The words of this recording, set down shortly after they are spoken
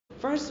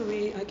first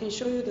I can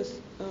show you this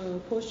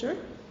posture.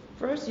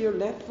 First, your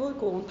left foot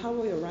go on top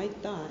of your right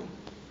thigh.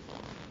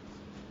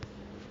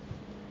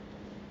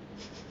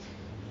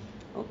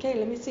 Okay,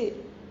 let me see.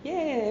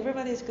 Yeah,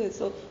 everybody's good.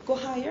 So go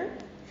higher,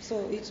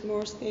 so it's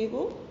more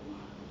stable.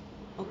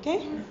 Okay?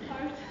 It's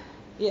hard.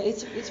 Yeah,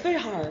 it's very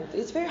hard.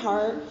 It's very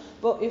hard.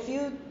 But if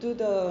you do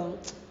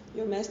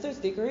your master's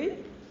degree,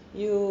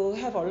 you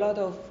have a lot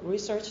of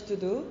research to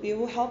do. It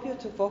will help you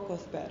to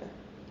focus better.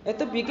 At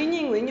the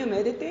beginning, when you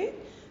meditate,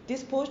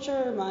 this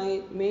posture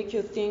might make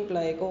you think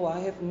like, oh, I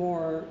have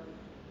more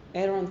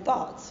errant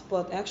thoughts.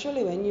 But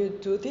actually, when you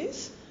do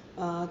this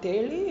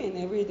daily and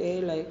every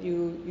day, like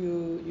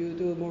you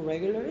do more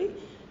regularly,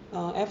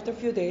 after a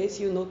few days,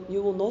 you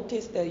will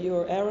notice that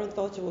your errant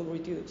thoughts will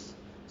reduce,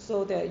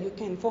 so that you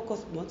can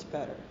focus much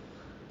better.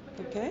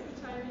 Okay?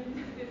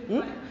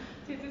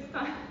 This is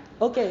fine.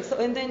 Okay, so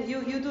and then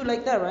you do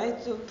like that,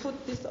 right? So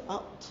put this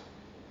out.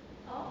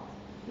 Out?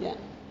 Yeah.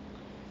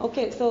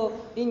 Okay, so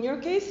in your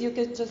case, you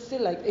can just say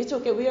like, it's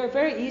okay, we are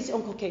very easy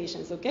on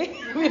Caucasians, okay?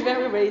 We're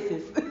very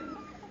racist.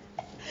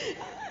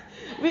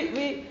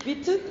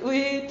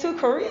 we two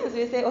Koreans,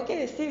 we say,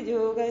 okay, see,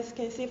 you guys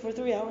can see for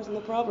 3 hours, no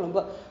problem.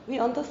 But we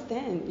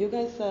understand, you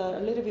guys are a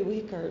little bit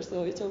weaker,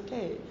 so it's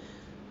okay.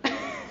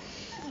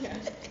 Yeah.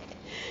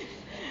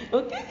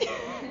 Okay?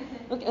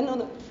 Okay,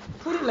 no,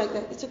 put it like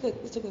that, it's okay,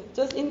 it's okay.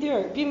 Just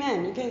endure, be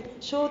man, okay?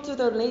 Show to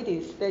the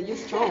ladies that you're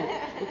strong,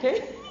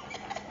 okay?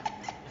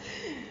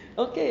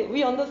 Okay,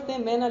 we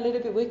understand men are a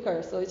little bit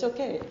weaker, so it's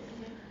okay.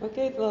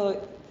 Okay,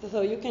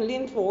 so you can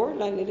lean forward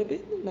like a little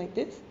bit, like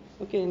this.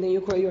 Okay, and then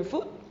you curl your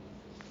foot,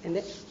 and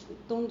then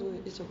don't do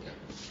it, it's okay.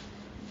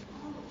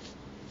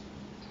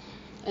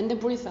 And then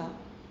breathe out.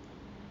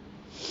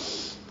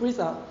 Breathe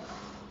out.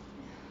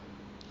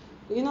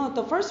 You know,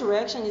 the first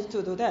reaction is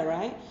to do that,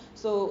 right?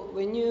 So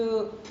when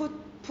you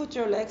put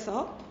your legs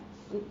up,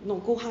 no,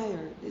 go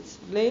higher. It's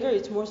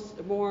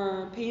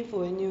more painful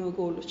when you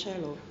go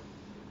shallow.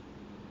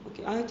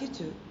 Okay, I'll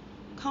teach you.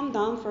 Calm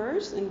down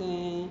first, and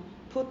then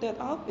put that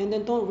up, and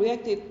then don't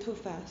react it too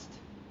fast.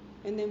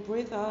 And then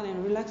breathe out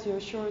and relax your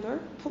shoulder.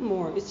 Put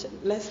more. It's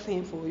less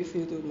painful if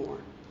you do more.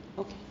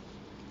 Okay.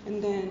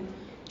 And then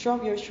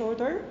drop your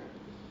shoulder,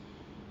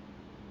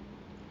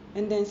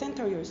 and then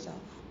center yourself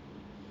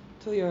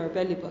to your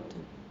belly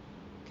button.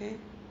 Okay?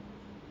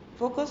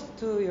 Focus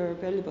to your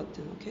belly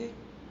button, okay?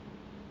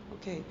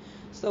 Okay.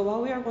 So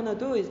what we are gonna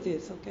do is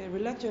this, okay?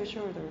 Relax your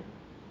shoulder.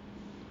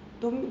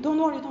 Don't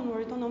worry,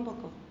 don't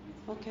unbuckle.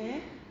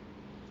 Okay?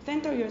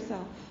 Center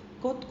yourself.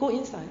 Go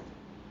inside.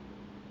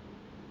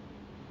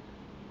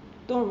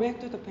 Don't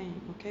react to the pain,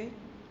 okay?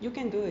 You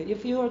can do it.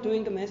 If you are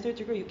doing the master's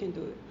degree, you can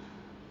do it.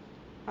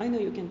 I know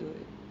you can do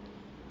it.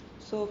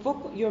 So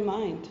focus your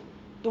mind.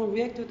 Don't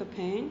react to the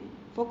pain.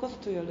 Focus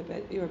to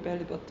your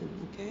belly button,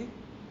 okay?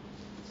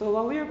 So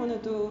what we are going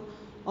to do,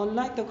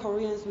 unlike the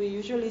Koreans, we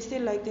usually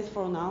sit like this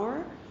for an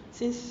hour.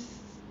 Since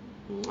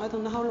I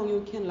don't know how long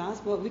you can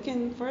last, but we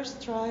can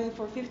first try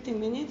for 15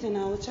 minutes, and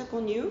I will check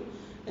on you,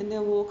 and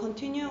then we'll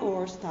continue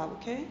or stop,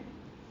 okay?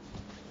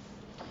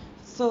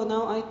 So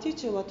now I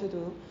teach you what to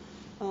do.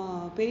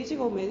 Basic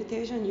of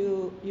meditation,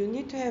 you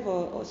need to have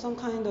some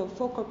kind of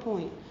focal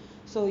point.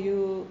 So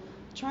you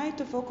try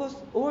to focus,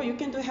 or you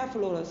can do half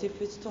lotus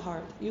if it's too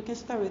hard. You can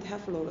start with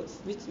half lotus,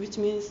 which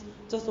means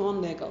just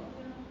one leg up,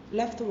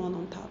 left one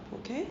on top,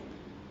 okay?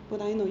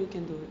 But I know you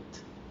can do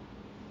it.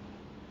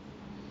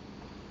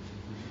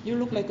 You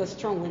look like a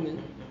strong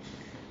woman.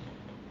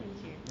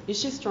 Thank you. Is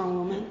she a strong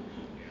woman?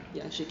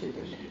 Yeah, she can do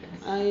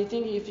it. I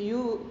think if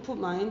you put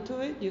mind to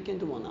it, you can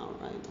do 1 hour,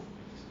 right?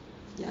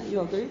 Yeah, you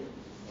agree?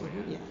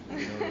 Mm-hmm.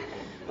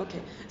 Yeah.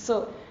 Okay.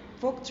 So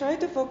try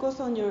to focus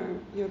on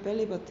your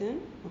belly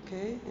button,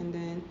 okay, and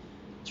then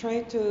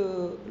try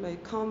to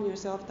like calm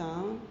yourself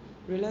down,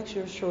 relax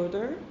your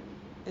shoulder,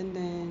 and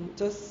then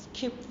just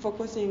keep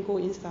focusing. Go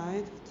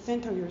inside,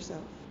 center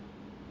yourself.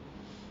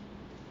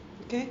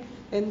 Okay,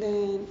 and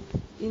then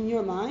in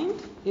your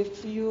mind,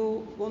 if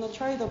you want to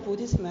try the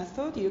Buddhist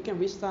method, you can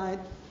recite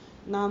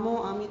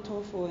Namo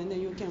Amitofo, and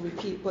then you can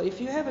repeat. But if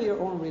you have your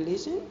own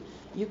religion,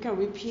 you can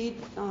repeat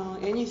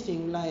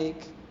anything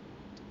like,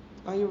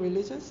 are you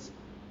religious?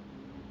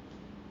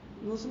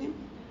 Muslim?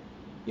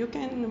 You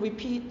can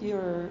repeat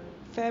your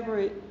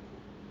favorite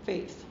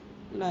faith,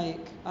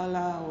 like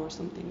Allah or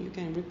something. You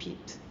can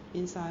repeat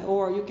inside,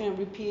 or you can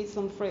repeat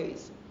some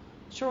phrase,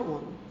 short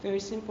one,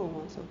 very simple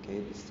ones.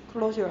 Okay, just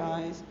close your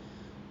eyes.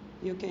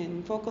 You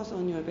can focus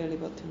on your belly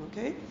button.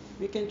 Okay,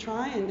 we can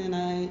try, and then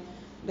I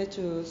let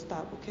you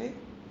stop. Okay.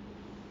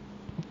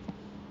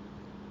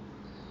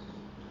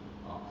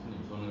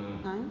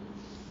 Time?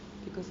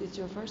 Because it's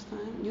your first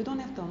time. You don't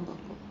have to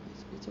unbuckle.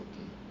 It's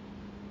okay.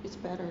 It's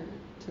better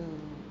to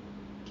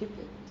keep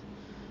it.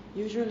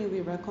 Usually we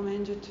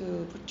recommend you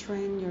to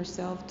train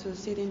yourself to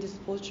sit in this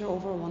posture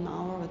over 1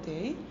 hour a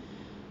day.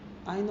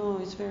 I know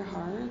it's very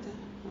hard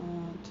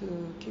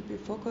to keep it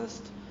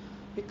focused,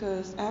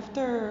 because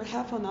after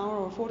half an hour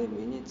or 40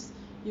 minutes,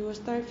 you will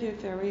start to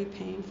feel very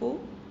painful.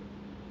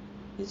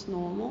 It's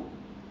normal.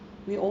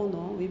 We all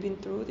know. We've been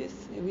through this.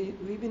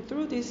 We've been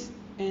through this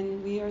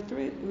and we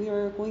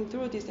are going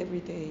through this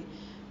every day.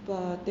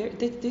 But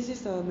this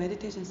is a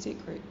meditation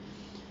secret.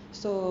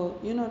 So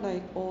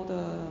like all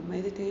the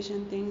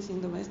meditation things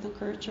in the Western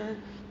culture,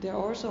 they're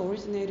also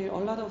originated. A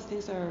lot of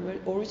things are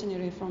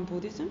originated from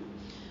Buddhism.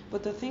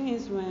 But the thing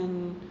is,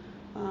 when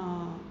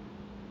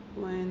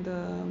the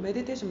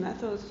meditation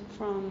methods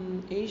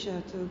from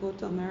Asia to go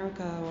to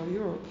America or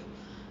Europe,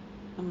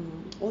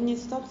 only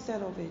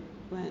subset of it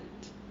went.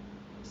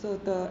 So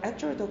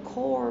the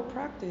core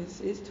practice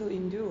is to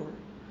endure.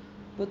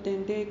 But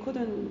then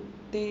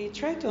they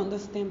try to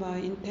understand by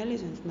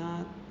intelligence,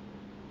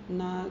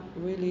 not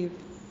really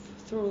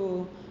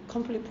through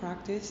complete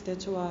practice.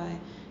 That's why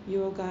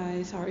you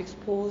guys are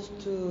exposed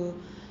to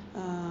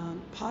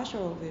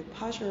partial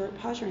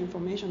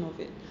information of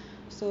it.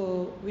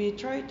 So we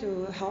try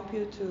to help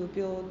you to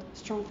build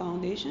strong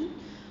foundation,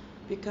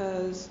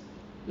 because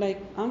like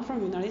I'm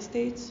from United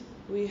States,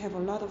 we have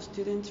a lot of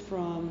students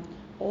from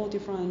all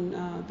different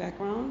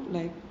background,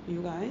 like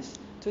you guys.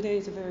 Today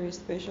is a very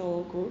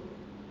special group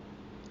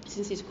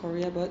since it's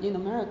Korea, but in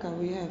America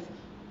we have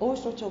all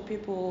sorts of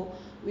people.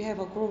 We have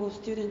a group of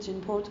students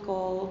in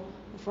Portugal,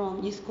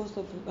 from East Coast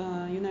of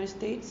United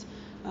States.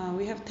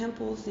 We have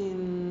temples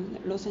in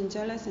Los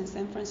Angeles and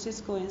San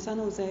Francisco and San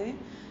Jose,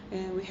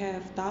 and we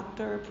have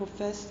doctor,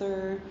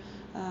 professor,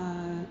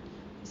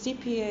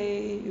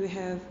 CPA. We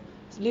have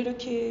little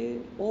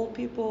kid, old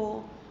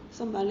people,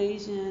 some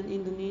Malaysian,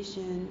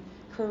 Indonesian,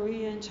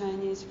 Korean,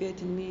 Chinese,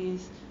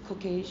 Vietnamese,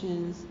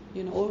 Caucasians,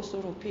 all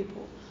sort of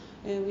people.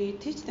 And we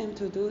teach them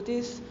to do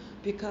this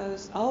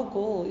because our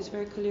goal is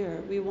very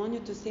clear. We want you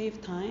to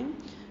save time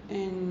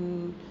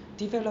and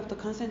develop the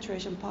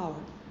concentration power.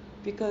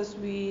 Because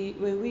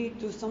when we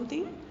do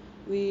something,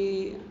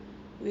 we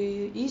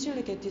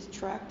easily get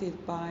distracted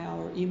by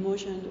our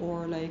emotion,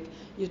 or like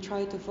you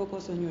try to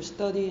focus on your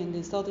study and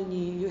then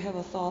suddenly you have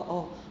a thought,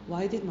 oh,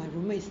 why did my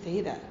roommate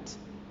say that?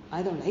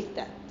 I don't like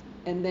that.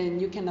 And then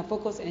you cannot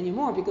focus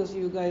anymore because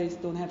you guys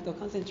don't have the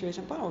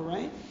concentration power,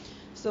 right?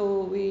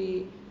 So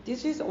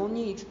this is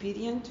only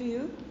expedient to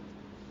you,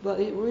 but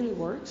it really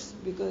works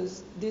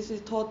because this is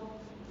taught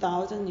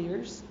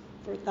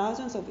for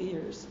thousands of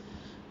years.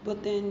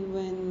 But then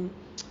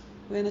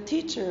when a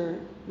teacher,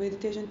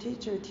 meditation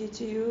teacher,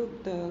 teaches you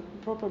the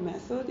proper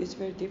method, it's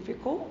very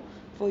difficult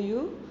for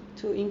you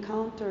to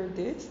encounter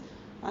this.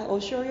 I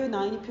assure you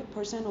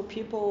 90% of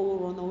people will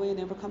run away and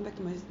never come back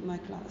to my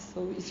class.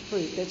 So it's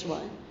free, that's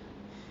why.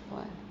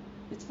 Why?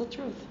 It's the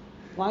truth.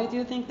 Why do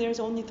you think there's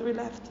only 3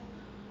 left?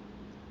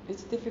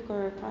 It's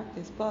difficult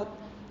practice. But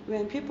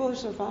when people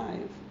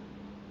survive,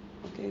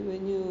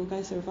 when you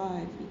guys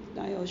survive,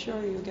 I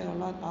assure you get a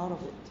lot out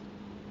of it.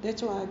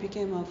 That's why I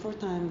became a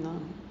full-time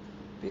nun,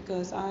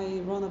 because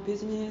I run a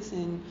business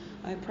and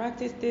I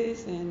practice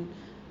this, and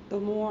the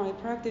more I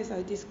practice,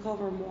 I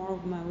discover more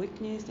of my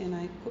weakness and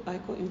I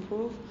could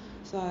improve.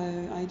 So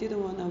I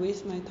didn't want to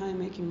waste my time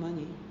making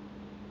money.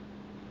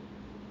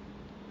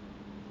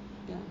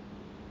 Yeah.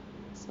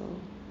 So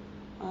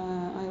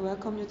I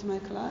welcome you to my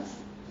class.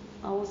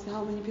 I will see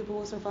how many people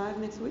will survive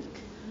next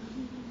week.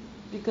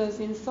 Because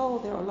in Seoul,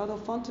 there are a lot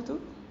of fun to do.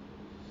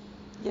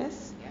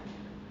 Yes? Yeah.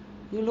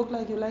 You look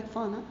like you like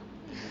fun, huh?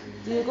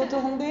 Do you go to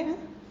Hongdae? Yeah.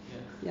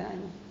 Yeah, I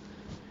know.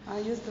 I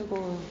used to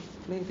go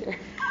play there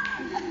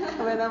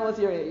when I was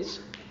your age.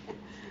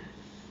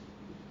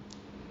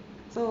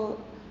 So,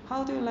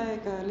 how do you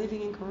like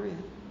living in Korea?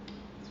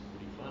 It's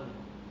pretty fun.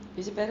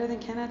 Is it better than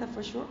Canada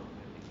for sure? I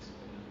think so,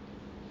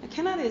 yeah.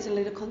 Canada is a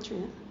little country,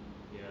 huh?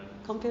 Yeah.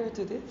 Compared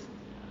to this?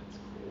 Yeah, it's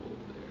cold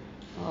there.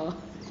 Oh.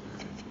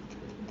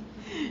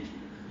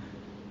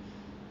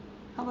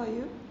 How about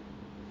you?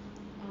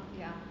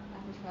 Yeah, I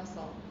prefer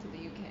Seoul to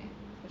the UK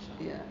for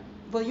sure. Yeah.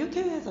 But UK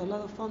has a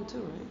lot of fun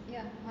too, right?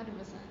 Yeah, 100%.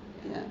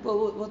 Yeah.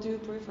 But what do you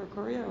prefer,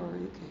 Korea or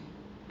UK?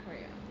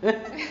 Korea.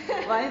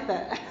 Why is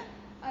that?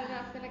 I don't know,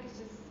 I feel like it's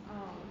just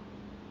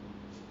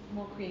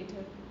more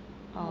creative,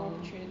 more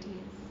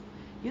opportunities.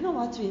 You know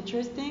what's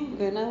interesting?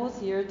 When I was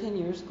here 10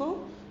 years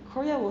ago,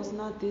 Korea was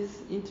not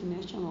this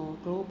international,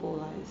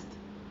 globalized.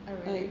 Oh,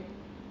 really? Like,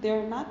 there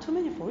are not too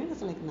many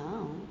foreigners like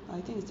now. I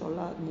think it's a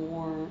lot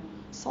more.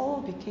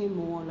 Seoul became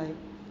more like,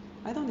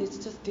 I don't know, it's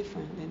just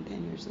different than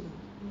 10 years ago.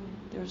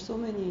 There are so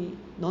many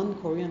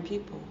non-Korean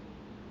people,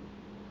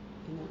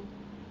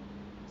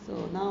 So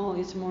now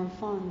it's more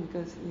fun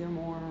because we are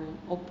more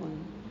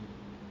open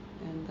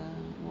and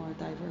more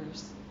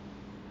diverse.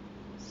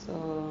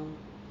 So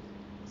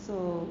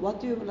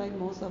what do you like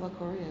most about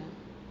Korea?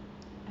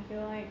 I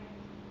feel like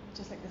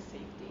just like the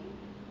safety.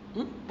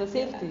 The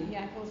safety?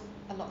 Yeah, I feel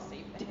a lot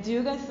safer. Do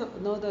you guys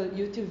know the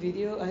YouTube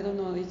video? I don't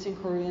know, it's in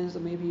Korean, so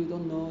maybe you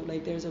don't know.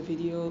 Like there's a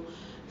video,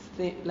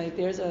 like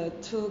there's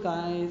two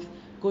guys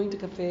going to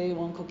cafe,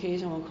 one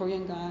Caucasian, one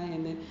Korean guy,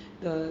 and then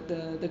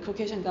the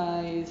Caucasian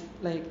guy is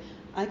like,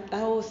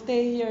 I will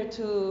stay here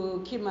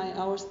to keep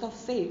our stuff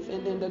safe.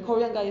 And then the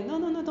Korean guy, no,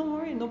 don't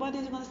worry,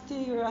 nobody's gonna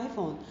steal your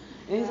iPhone.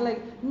 And he's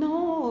like,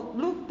 no,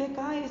 look, that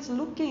guy is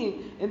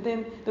looking. And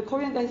then the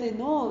Korean guy said,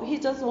 no, he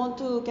just want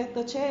to get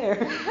the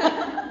chair.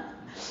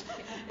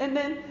 And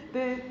then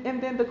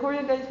And then the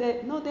Korean guy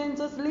said, no, then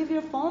just leave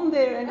your phone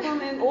there and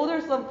come and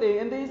order something.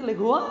 And then he's like,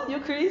 what? You're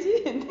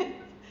crazy? And then,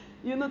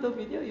 you know the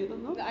video? You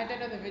don't know? I don't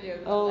know the video.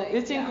 But Oh, like,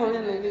 it's in yeah,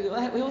 Korean I know.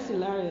 language. It was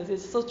hilarious.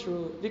 It's so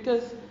true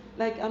because,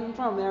 like, I'm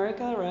from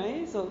America,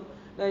 right? So,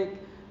 like,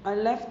 I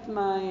left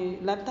my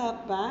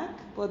laptop back,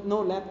 but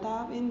no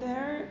laptop in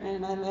there,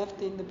 and I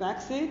left in the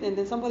back seat, and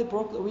then somebody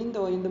broke the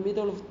window in the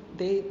middle of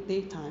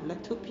daytime,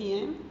 like 2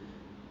 p.m.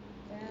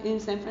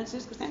 in San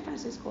Francisco. San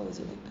Francisco is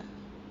like that.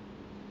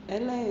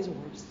 LA is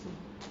worse.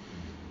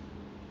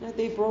 Yeah,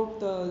 they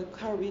broke the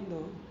car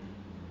window,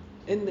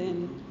 and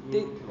then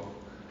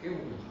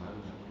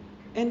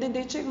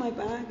they checked my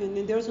bag, and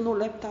then there's no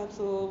laptop,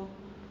 so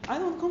I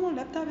don't come on,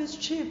 laptop is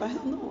cheap. I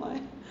don't know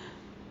why.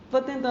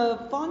 But then the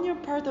funnier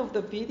part of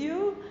the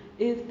video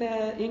is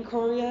that in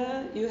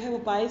Korea, you have a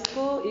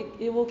bicycle,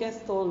 it will get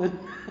stolen.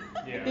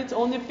 Yeah. It's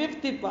only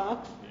 $50. Yeah.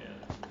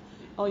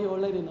 Oh, you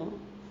already know.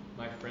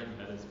 My friend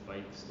had his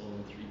bike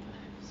stolen 3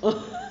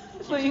 times.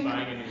 So Keeps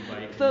buying a new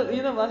bike. So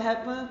you know what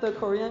happens? The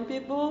Korean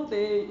people,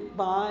 they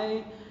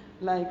buy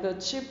like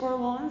cheaper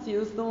ones,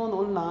 used one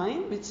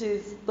online, which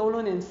is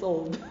stolen and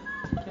sold.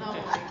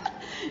 Oh my.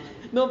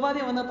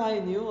 Nobody wanna buy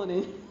a new one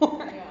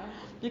anymore Yeah.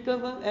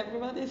 because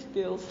everybody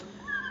steals.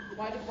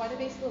 Why do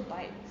they steal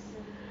bikes?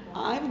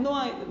 I have no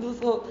idea.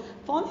 So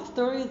funny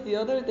story is the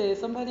other day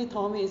somebody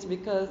told me it's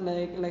because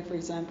like for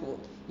example,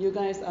 you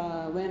guys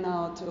went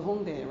out to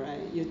Hongdae,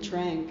 right? You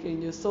drank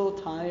and you're so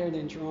tired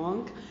and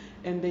drunk,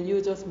 and then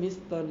you just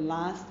missed the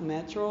last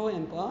metro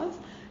and bus,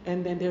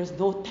 and then there's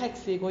no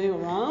taxi going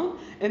around,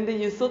 and then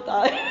you're so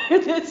tired.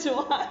 That's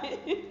why.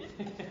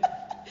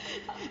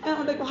 And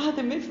I'm like, wow,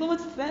 that makes so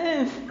much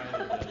sense.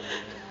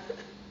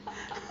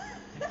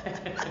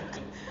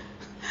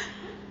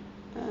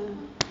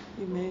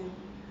 It made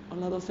a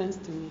lot of sense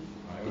to me.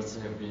 I also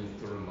have been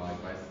stolen my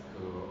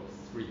bicycle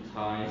 3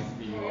 times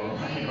before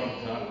my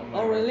hometown.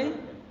 Oh, really?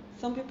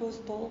 Some people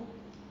stole.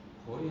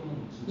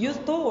 You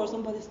stole or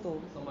somebody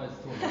stole? Somebody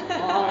stole my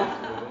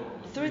bicycle.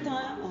 3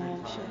 times? Oh,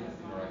 times sure. in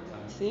the right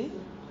time. See?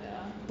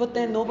 Yeah. But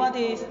then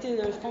nobody steal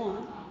your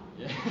phone.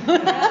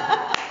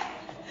 Yeah.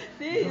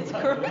 See, it's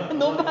correct.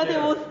 Nobody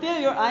will steal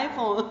your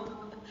iPhone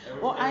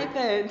or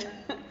iPad.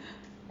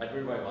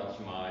 Everybody watch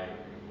my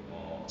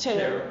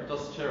Chair.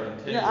 just chair and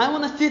table. Yeah, I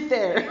want to sit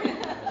there,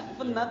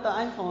 but not the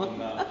iPhone.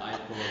 Not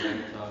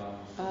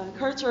iPhone,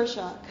 Culture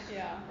shock.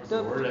 Yeah.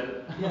 also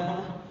wallet.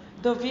 Yeah.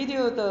 The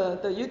video,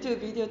 the YouTube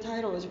video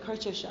title was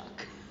Culture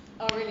Shock.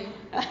 Oh really?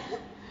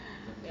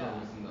 Yeah.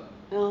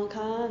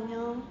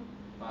 안녕.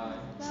 Bye.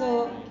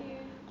 So,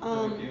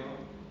 Thank you.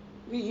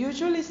 we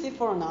usually sit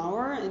for an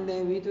hour and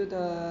then we do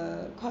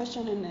the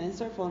question and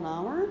answer for an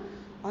hour.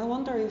 I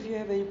wonder if you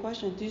have any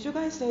questions. Did you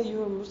guys say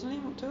you're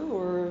Muslim too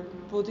or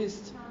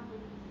Buddhist?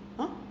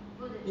 Huh?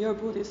 Buddhist. You're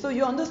Buddhist. So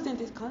you understand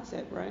this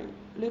concept, right?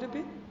 A little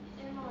bit?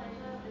 In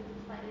Malaysia, it's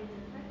slightly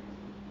different.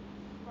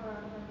 For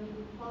when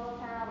we follow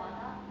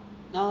Theravada,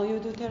 Now you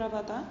do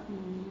Theravada?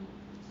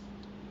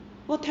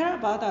 Well,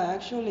 Theravada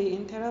actually,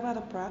 in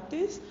Theravada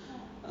practice,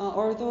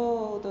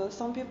 although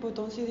some people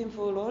don't sit in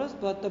full lotus,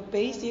 but the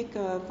basic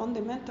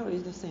fundamental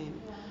is the same.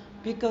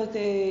 Because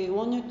they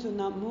want you to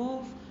not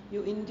move,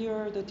 you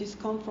endure the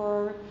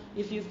discomfort.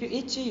 If you feel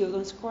itchy, you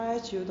don't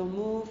scratch, you don't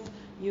move,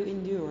 you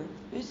endure.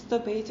 It's the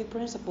basic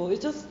principle.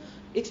 It's just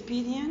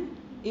expedient.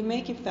 It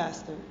makes it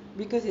faster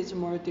because it's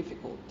more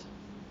difficult.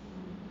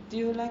 Do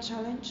you like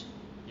challenge?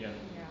 Yeah.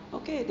 Yeah.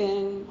 Okay,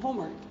 then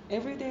homework.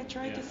 Every day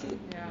try to Yeah. sit.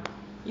 Yeah.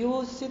 You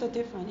will see the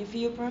difference. If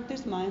you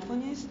practice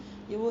mindfulness,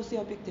 you will see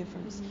a big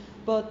difference.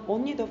 But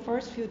only the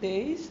first few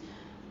days.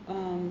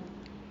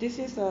 This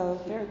is a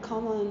very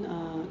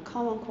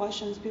common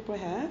questions people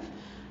have.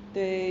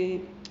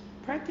 They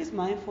practice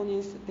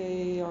mindfulness.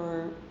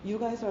 You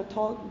guys are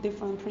taught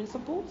different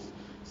principles.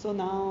 So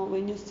now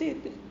when you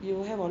sit,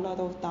 you have a lot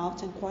of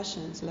doubts and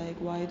questions like,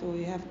 why do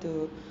we have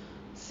to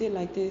sit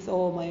like this?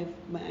 Oh, my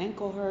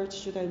ankle hurts.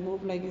 Should I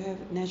move? Like you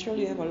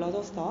have a lot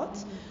of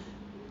thoughts.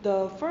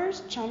 The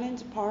first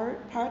challenge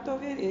part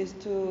of it is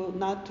to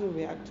not to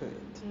react to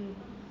it.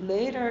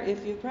 Later,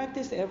 if you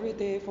practice every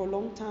day for a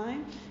long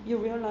time, you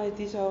realize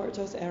these are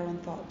just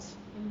errant thoughts.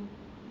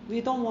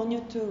 We don't want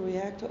you to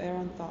react to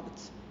errant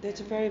thoughts.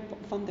 That's very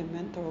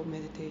fundamental of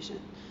meditation.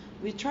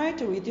 We try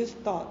to reduce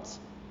thoughts.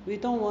 We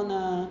don't want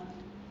to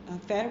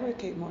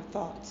fabricate more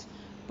thoughts.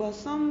 But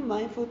some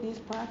mindfulness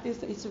practice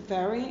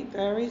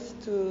varies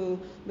to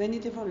many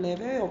different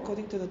levels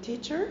according to the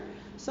teacher.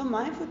 Some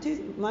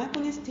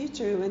mindfulness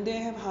teacher, when they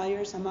have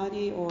higher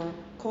samadhi or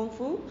kung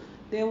fu,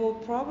 they will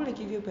probably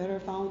give you better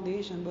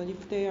foundation. But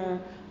if they are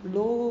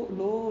low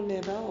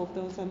level of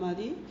the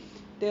samadhi,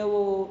 they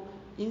will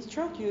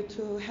instruct you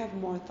to have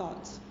more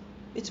thoughts.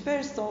 It's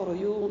very subtle,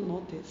 you won't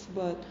notice.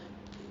 But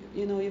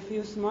if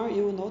you're smart,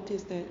 you will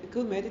notice that a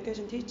good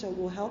meditation teacher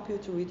will help you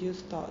to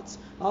reduce thoughts.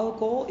 Our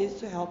goal is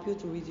to help you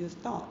to reduce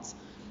thoughts,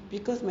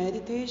 because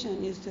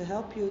meditation is to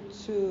help you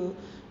to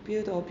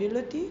build the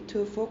ability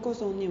to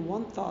focus only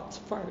one thought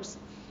first.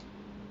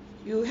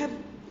 You have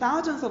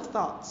thousands of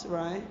thoughts,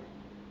 right?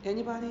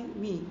 Anybody?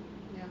 Me?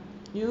 Yeah.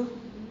 You?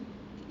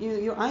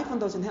 Your iPhone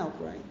doesn't help,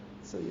 right?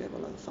 So you have a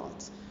lot of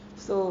thoughts.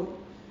 So,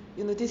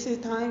 this is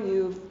time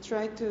you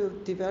try to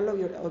develop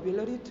your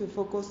ability to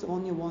focus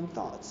on your one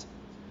thoughts.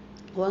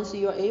 Once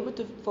you are able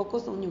to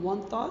focus on your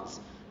one thoughts,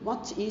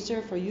 much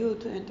easier for you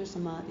to enter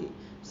samadhi.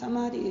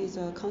 Samadhi is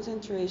a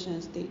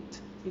concentration state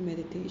in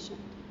meditation.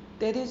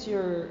 That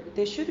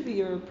should be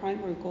your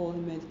primary goal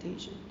in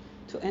meditation,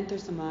 to enter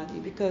samadhi.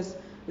 Because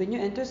when you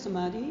enter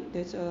samadhi,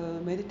 that's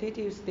a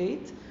meditative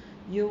state,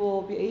 you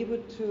will be able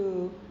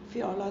to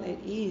feel a lot at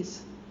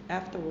ease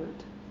afterward.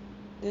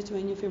 That's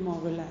when you feel more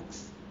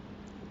relaxed.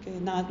 Okay,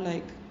 not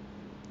like,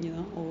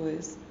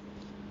 always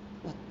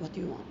what do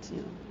you want,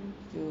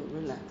 you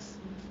relax.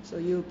 So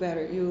you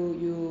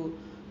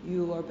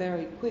are better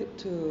equipped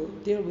to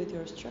deal with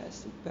your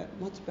stress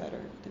much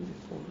better than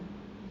before.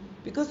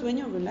 Because when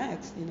you're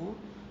relaxed,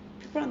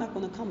 people are not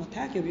going to come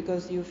attack you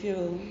because you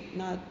feel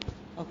not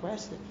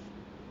aggressive.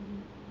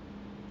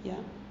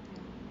 Yeah.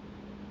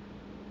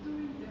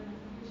 During the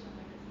meditation,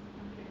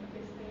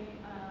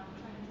 okay,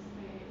 trying to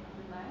stay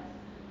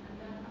relaxed, and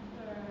then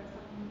after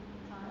some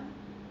time,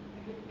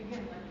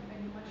 again,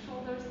 my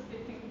shoulders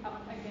sitting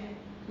up again,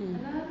 and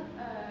then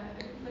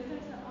later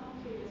I said,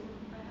 okay,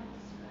 I have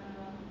to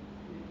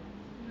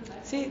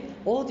relax. See, again.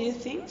 all these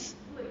things,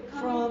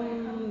 from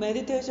Calming.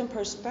 meditation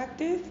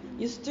perspective,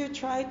 you still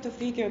try to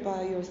figure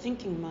by your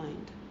thinking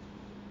mind.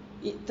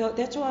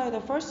 That's why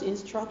the first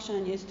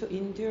instruction is to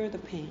endure the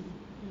pain.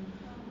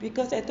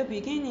 Because at the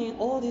beginning,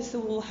 all this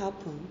will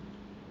happen.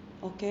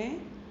 Okay?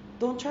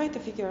 Don't try to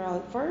figure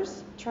out.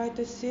 First, try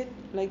to sit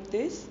like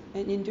this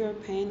and endure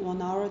pain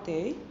 1 hour a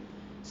day.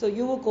 So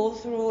you will go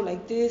through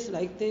like this,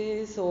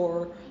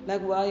 or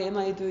like, why am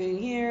I doing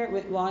here?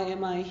 Why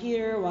am I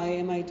here? Why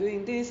am I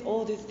doing this?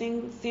 All these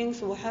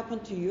things will happen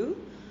to you.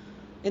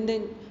 And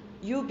then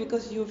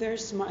because you're very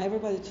smart,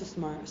 everybody's too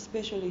smart,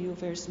 especially you're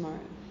very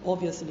smart.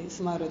 Obviously,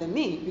 smarter than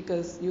me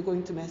because you're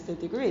going to master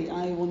degree.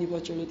 I only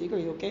bachelor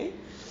degree, okay?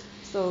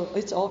 So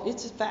it's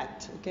a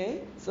fact,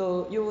 okay?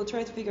 So you will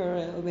try to figure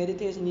out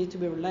meditation need to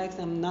be relaxed.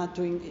 I'm not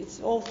doing, it's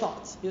all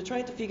thoughts. You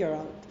try to figure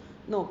out.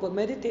 No, but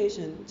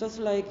meditation, just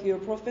like your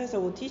professor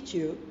will teach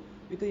you,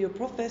 because your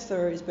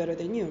professor is better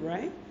than you,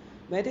 right?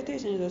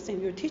 Meditation is the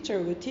same. Your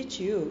teacher will teach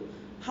you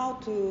how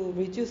to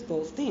reduce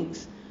those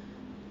things.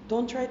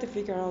 Don't try to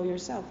figure out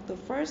yourself. The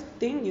first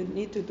thing you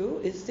need to do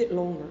is sit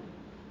longer.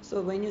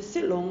 So when you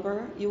sit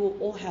longer, it will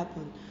all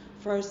happen.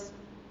 First,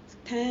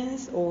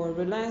 tense or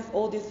relax,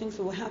 all these things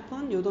will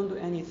happen. You don't do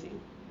anything.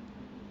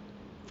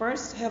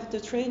 First, have to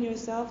train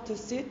yourself to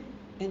sit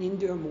and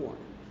endure more.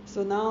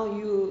 So now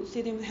you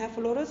sit in half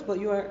lotus, but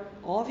you are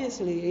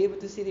obviously able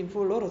to sit in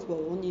full lotus, but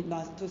only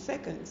last 2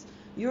 seconds.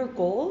 Your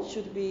goal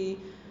should be,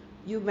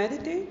 you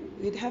meditate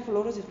with half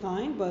lotus is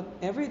fine, but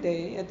every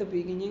day at the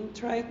beginning,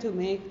 try to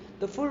make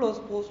the full lotus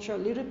posture a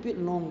little bit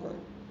longer.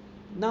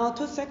 Now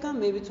 2 seconds,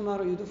 maybe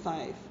tomorrow you do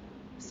 5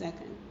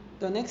 seconds.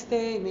 The next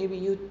day, maybe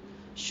you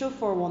shoot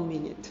for 1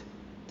 minute.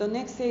 The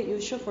next day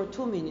you shoot for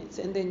 2 minutes,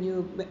 and then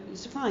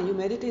it's fine. You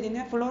meditate in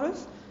half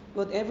lotus,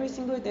 but every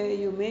single day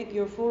you make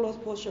your full lotus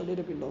posture a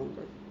little bit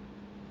longer.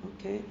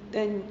 Okay?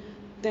 Then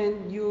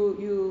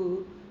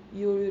you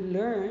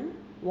learn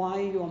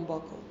why you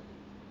unbuckle.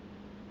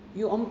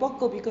 You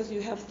unbuckle because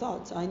you have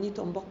thoughts. I need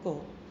to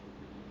unbuckle.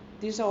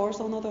 These are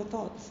also another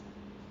thoughts.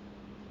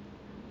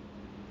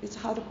 It's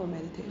hardcore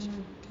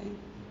meditation. Okay?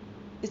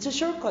 It's a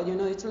shortcut.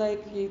 It's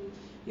like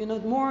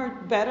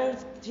better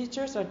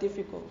teachers are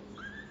difficult.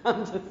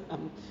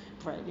 I'm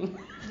bragging.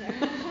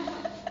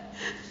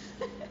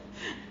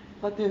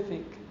 What do you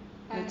think?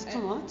 It's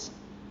too much?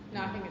 No,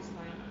 I think it's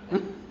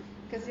fine.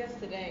 Because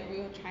yesterday we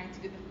were trying to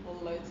do the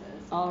full lotus.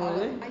 Oh,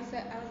 really? I was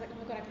like, oh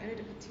my god, I can only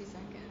do it for 2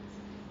 seconds.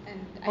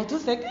 And 2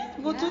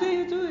 seconds? But today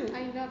you do it.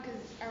 I know, because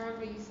I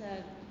remember you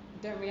said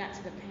don't react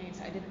to the pain,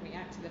 so I didn't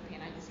react to the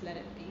pain. I just let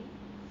it be.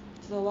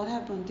 So what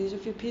happened? Did you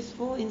feel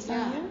peaceful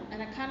inside here?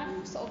 And I kind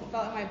of sort of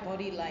felt in my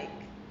body like,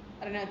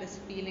 I don't know, this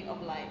feeling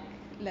of like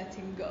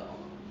letting go.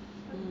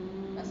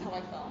 That's how I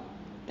felt.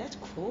 That's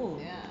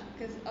cool. Yeah,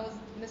 because I was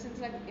listening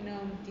to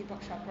Deepak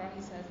Chopra.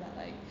 He says that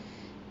like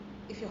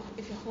if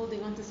you're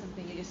holding on to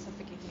something, you're just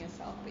suffocating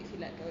yourself. But if you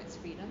let go, it's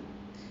freedom.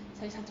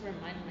 So I just had to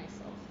remind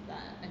myself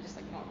that and just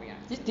like not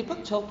react. Is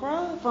Deepak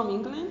Chopra from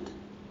England?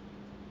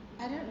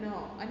 I don't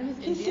know. I know he's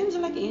He Indian. seems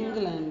like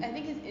England. I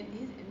think he's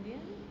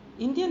Indian.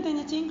 Indian, then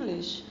it's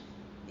English.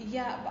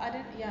 Yeah, but I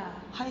don't. Yeah.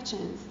 High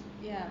chance.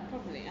 Yeah,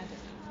 probably. I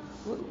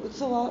don't know.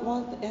 So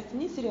what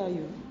ethnicity are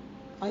you?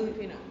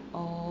 Filipino.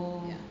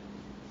 Oh. Yeah.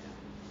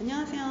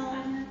 안녕하세요.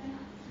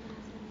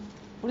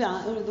 우리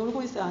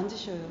놀고 있어요.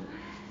 앉으셔요.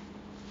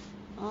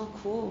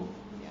 Cool.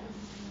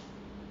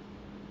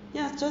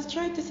 Yeah, just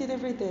try to sit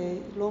every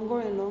day,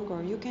 longer and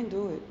longer. You can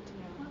do it.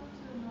 How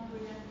to not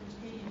react to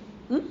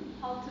pain?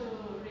 How to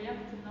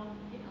react to not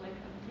like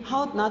a pain?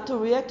 How not to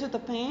react to the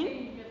pain?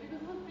 Pain, yeah,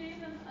 because of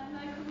pain and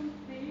I couldn't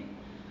sleep,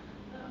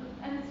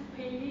 and it's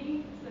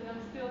paining, so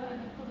I'm still and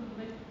I couldn't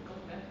let go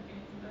back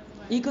again. So that's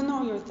why.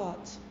 Ignore your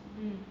thoughts.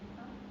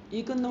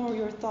 Ignore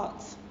your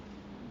thoughts.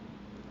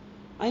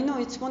 I know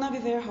it's gonna be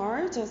very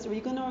hard. Just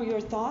ignore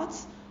your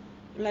thoughts.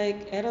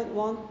 Like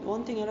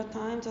one thing at a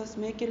time, just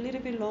make it a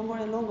little bit longer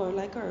and longer,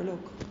 like her. Look,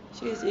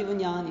 she is even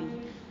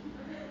yawning.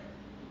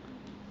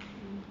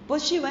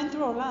 But she went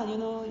through a lot, you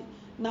know.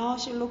 Now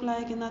she look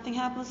like nothing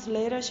happens.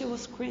 Later she will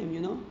scream, you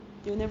know.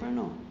 You never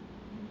know.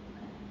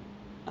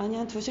 아니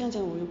한 2시간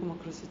전에 울고 막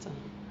그럴 수 있잖아.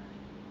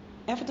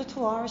 After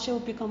 2 hours, she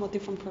will become a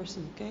different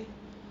person, okay?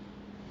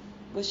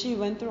 But she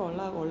went through a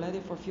lot already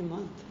for a few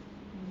months.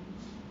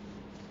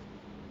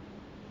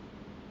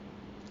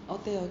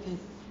 어때요?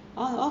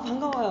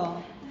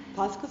 반가워요.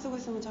 마스크 쓰고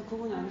있으면 잘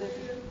구분이 안 되죠.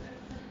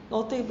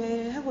 어떻게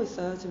매일 하고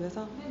있어요,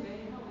 집에서? 네,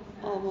 매일 하고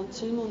있어요. 뭐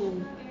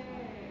질문은? 새벽에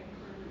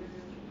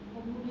그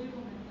법문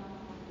읽으면서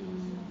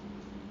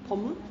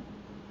법문?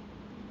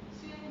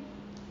 수행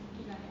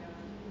기간이라가지고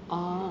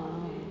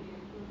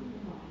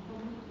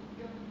법문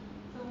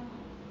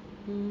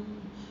써보는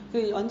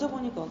그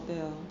앉아보니까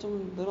어때요?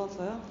 좀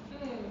늘었어요?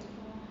 네, 저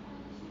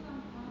 1시간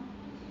반,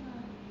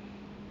 1시간에서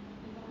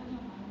 1시간 반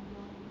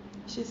정도.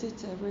 She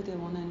sits every day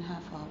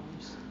 1.5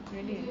 hours.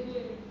 Really?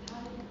 되게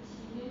잘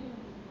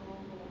지내면서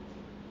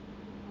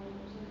거의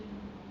없어지는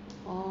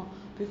거.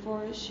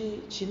 Before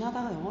she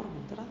지나다가 영어로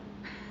뭐더라?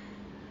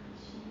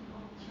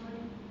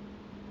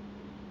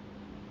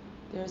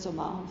 There's a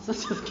mouse.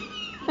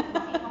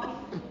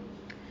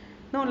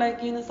 No,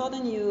 like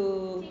suddenly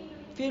you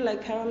feel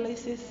like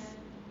paralysis.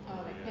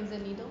 Like pins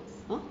and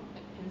needles? Huh?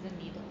 Like pins and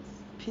needles.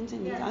 Pins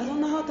and needles. I don't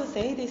know how to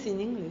say this in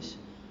English.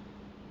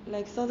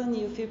 Like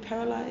suddenly you feel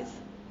paralyzed.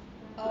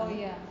 Oh,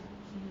 yeah.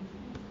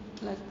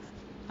 Like,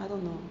 I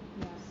don't know.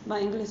 Yes. My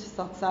English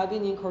sucks. I've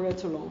been in Korea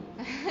too long.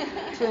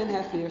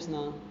 2.5 years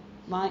now.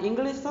 My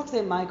English sucks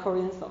and my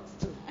Korean sucks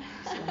too.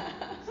 So,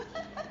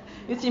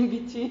 it's in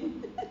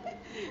between.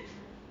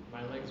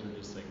 My legs were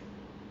just like,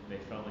 they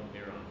felt like they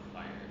were on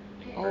fire.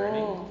 Like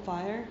burning. Oh,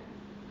 fire.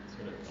 That's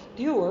what it felt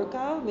Do you work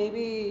out?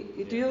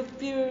 Maybe, do you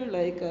feel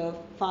like a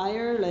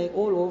fire like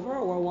all over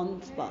or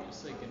one spot?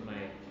 Just like in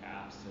my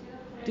calves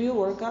and Do you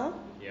work out?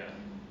 yeah.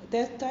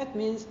 That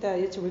means that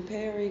it's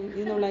repairing,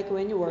 like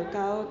when you work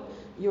out,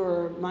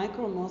 your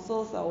micro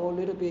muscles are a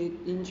little bit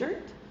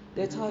injured.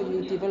 That's how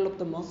you develop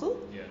the muscle.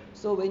 Yeah.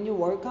 So when you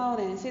work out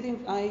and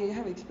sitting, I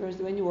have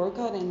experience when you work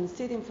out and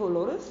sit in full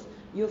lotus,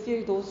 you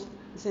feel those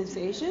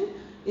sensation.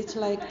 It's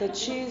like the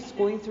chi is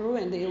going through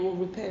and it will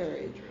repair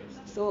it.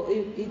 So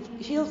it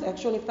heals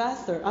actually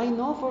faster. I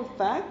know for a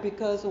fact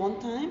because one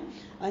time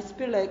I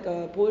spilled like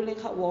boiling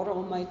hot water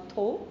on my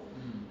toe.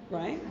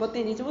 Right? But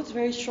then it was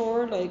very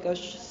short, like a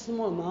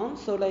small amount.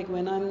 So like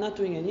when I'm not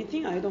doing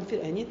anything, I don't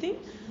feel anything.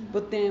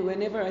 But then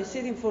whenever I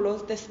sit in full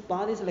lotus, the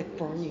spot is like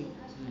burning.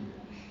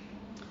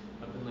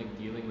 I've been like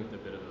dealing with a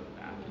bit of a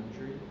back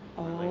injury.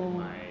 Where, like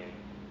my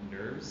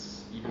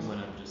nerves, even when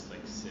I'm just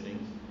like sitting,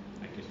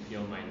 I can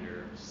feel my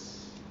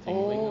nerves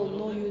tingling a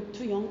little bit. You're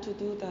too young to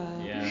do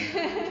that.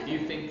 Yeah. Do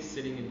you think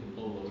sitting in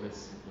full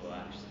lotus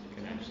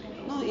can actually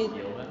help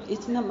heal that?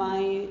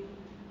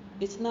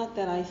 It's not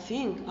that I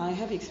think, I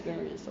have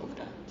experience of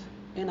that.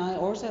 And I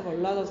also have a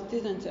lot of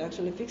students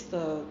actually fix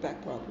the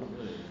back problem.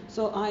 Really?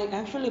 So I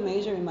actually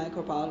major in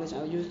microbiology.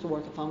 I used to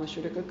work at a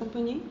pharmaceutical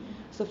company.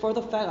 So for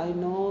the fact I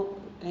know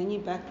any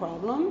back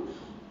problem,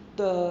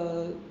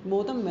 the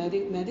modern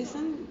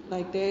medicine,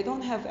 like they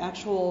don't have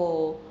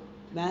actual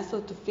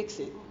method to fix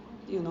it,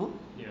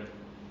 Yeah.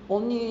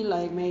 Only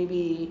like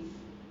maybe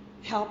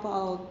help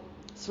out,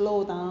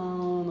 slow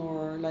down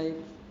or like,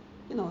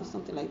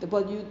 something like that.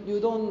 But you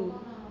don't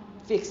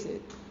fix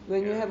it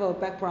when you have a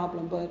back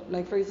problem. But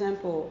like for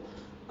example,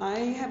 I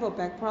have a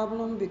back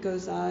problem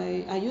because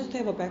I used to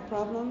have a back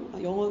problem.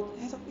 영어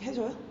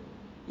해줘요?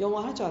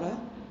 영어 할 줄 알아요?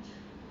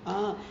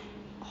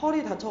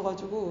 허리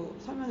다쳐가지고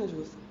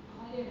설명해주고 있어.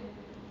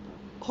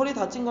 허리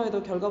다친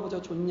거에도 결과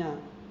보자 좋냐?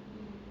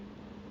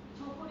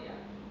 저 허리야.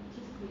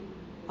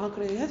 디스크.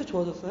 그래 해서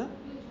좋아졌어요? 네,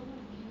 저는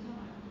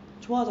괜찮아요.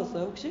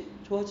 좋아졌어요 혹시?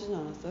 좋아지진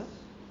않았어요?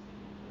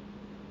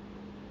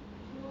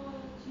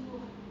 좋아진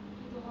것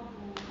같기도 하고.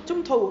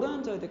 좀 더 오래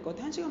앉아야 될 것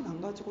같아. 1시간 반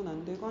가지고는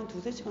안 되고 한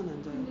 2-3시간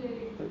앉아요.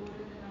 근데 그렇게.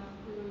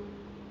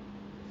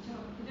 제가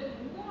그전에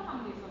운동을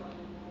하는 게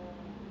있어가지고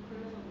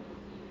그래서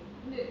그런지.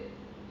 근데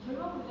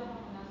결과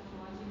보장하고 나서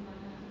좋아진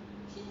거는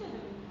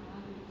신체적인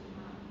변화도 있지만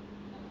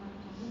약간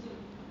정신적인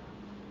변화.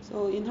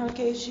 So in her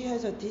case, she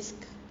has a disc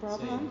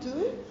problem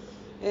too,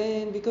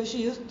 and because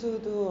she used to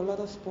do a lot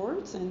of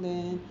sports,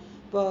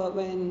 but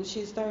when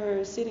she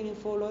started sitting in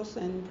full lotus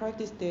and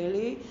practice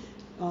daily,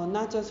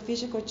 not just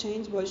physical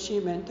change, but she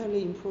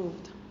mentally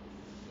improved.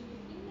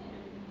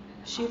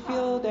 She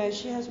feels that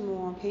she has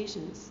more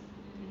patience.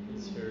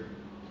 Is her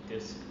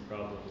disc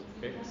problem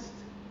fixed?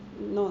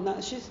 No,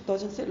 she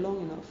doesn't sit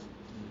long enough.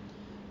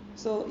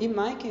 So in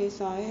my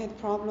case, I had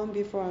problem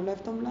before I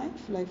left home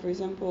life. Like for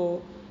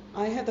example,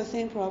 I had the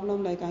same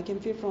problem. Like I can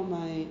feel from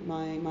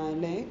my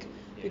leg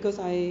because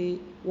I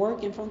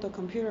work in front of a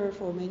computer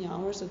for many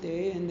hours a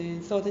day, and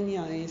then suddenly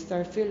I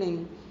start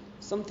feeling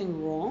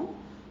something wrong.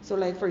 So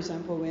like for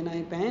example, when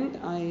I bend,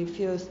 I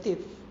feel stiff.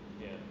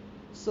 Yeah.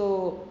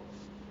 So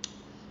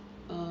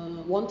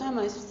one time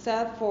I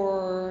sat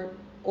for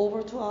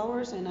over 2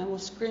 hours and I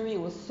was screaming.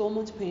 It was so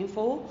much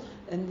painful.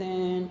 and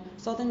then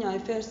suddenly I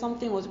felt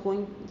something was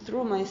going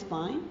through my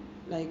spine,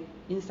 like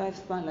inside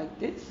spine like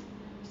this.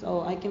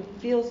 So I can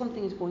feel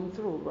something is going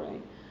through,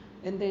 right?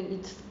 And then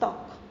it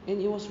stuck,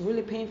 and it was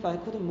really painful. I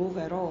couldn't move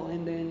at all.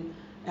 And then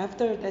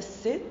after that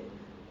sit,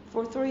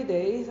 for 3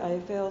 days, I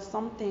felt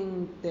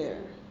something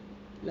there,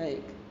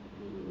 like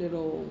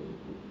little,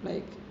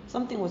 like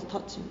something was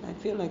touching. I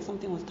feel like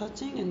something was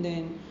touching, and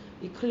then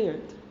it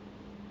cleared.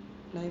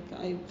 Like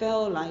I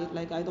felt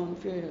like I don't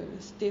feel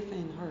stiff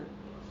and hurt.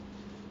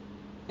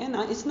 And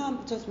it's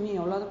not just me.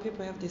 A lot of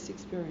people have this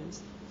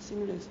experience.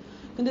 Similar.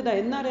 근데 나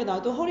옛날에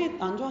나도 허리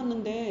안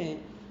좋았는데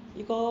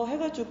이거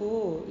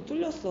해가지고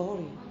뚫렸어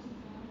허리.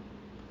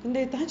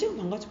 근데 1시간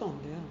반 가지고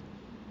안 돼요.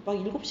 막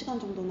 7시간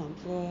정도는 안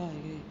풀어야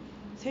이게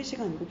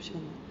 3시간, 7시간.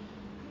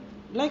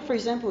 Like for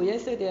example,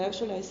 yesterday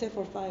actually I sat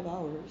for 5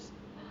 hours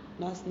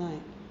last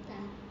night.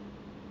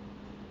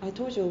 I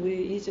told you we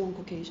easy on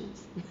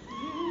Caucasians.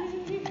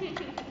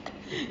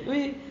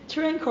 We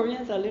train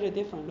Koreans a little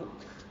different,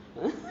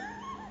 look.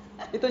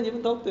 I don't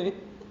even talk to him.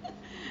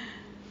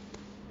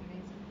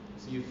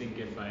 So you think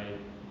if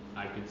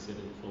I could sit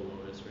in full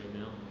lotus right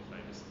now, if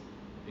I just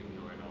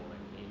ignored all my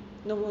pain?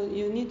 No, well,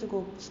 you need to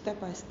go step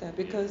by step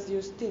because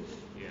you're stiff.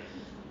 Yeah.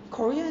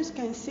 Koreans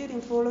can sit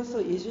in full lotus so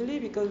easily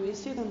because we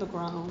sit on the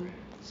ground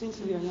since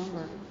we are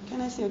younger.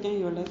 Can I see again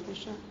your leg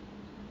posture?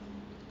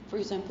 For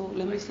example,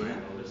 let me see. My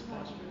lotus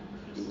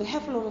posture? The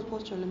half lotus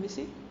posture, let me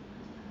see.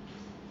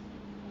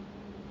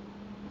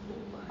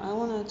 I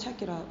want to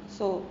check it out.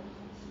 So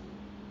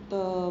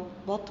the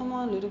bottom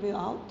one a little bit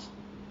out.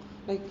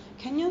 Like,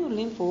 can you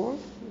lean forward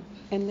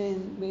and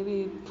then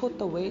maybe put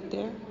the weight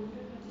there?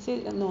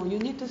 Sit, no, you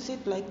need to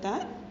sit like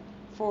that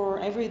for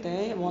every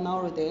day, 1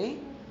 hour a day.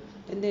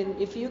 And then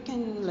if you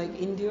can like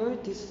endure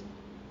this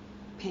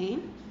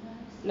pain,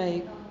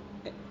 like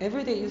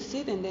every day you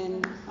sit, and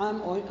then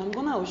I'm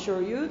gonna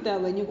assure you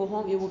that when you go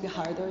home it will be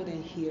harder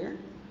than here,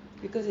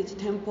 because it's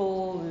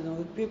temple,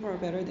 people are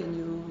better than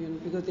you,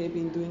 because they've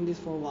been doing this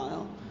for a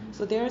while.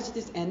 So there's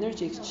this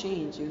energy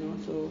exchange,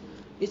 so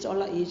it's a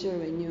lot easier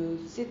when you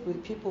sit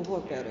with people who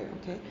are better,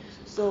 okay?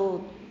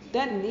 So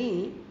that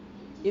knee,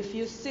 if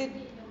you sit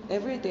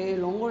every day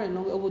longer and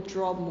longer, it will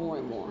drop more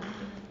and more.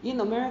 In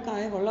America, I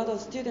have a lot of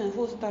students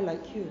who start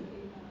like you,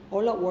 a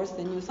lot worse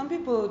than you. Some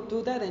people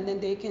do that and then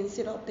they can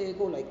sit up, they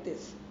go like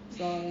this.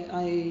 So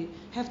I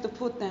have to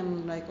put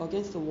them like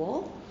against the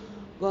wall.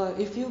 But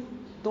if you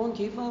don't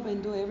give up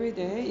and do every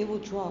day, it will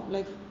drop.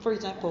 Like for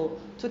example,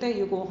 today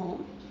you go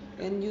home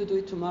and you do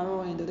it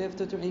tomorrow and the day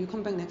after, and you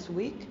come back next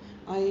week,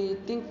 I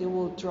think it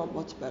will drop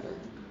much better.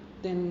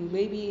 Then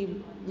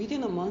maybe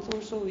within a month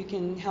or so, we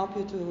can help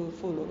you to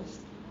full lotus.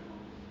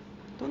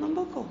 Don't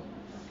unbuckle.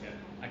 Okay.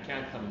 I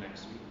can't come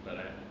next week, but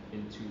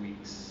in 2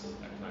 weeks,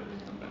 I plan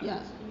to come back. Yeah,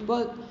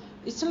 but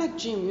it's like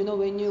gym,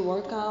 when you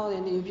work out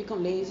and then you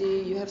become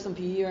lazy, you have some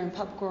beer and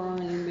popcorn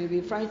and maybe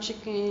fried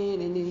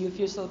chicken, and then you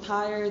feel so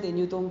tired and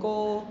you don't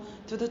go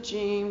to the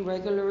gym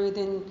regularly,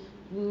 then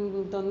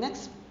the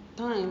next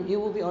time it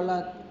will be a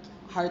lot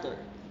harder.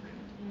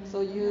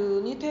 So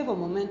you need to have a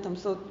momentum.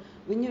 So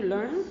when you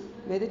learn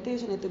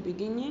meditation at the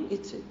beginning,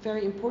 it's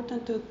very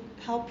important to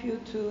help you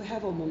to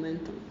have a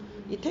momentum.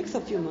 It takes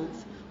a few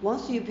months.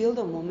 Once you build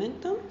a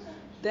momentum,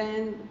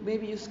 then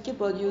maybe you skip,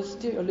 but you're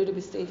still a little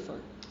bit safer.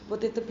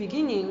 But at the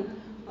beginning,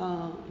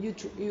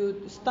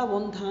 you stop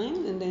one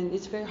time, and then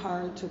it's very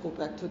hard to go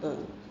back to the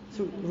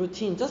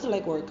routine, just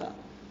like workout.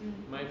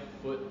 My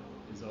foot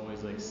is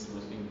always like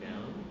slipping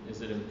down.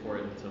 Is it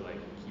important to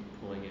like keep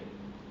pulling it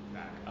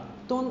back up?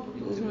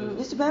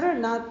 It's better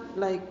not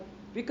like,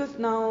 because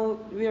now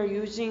we are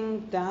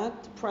using that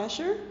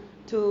pressure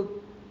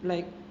to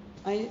like,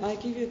 I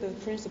give you the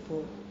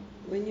principle.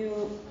 When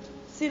you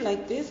sit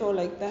like this or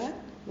like that,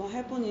 what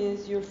happens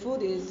is your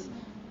foot is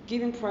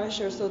giving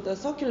pressure, so the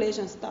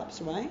circulation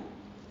stops, right?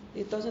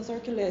 It doesn't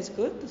circulate as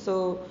good,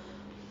 so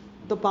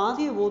the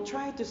body will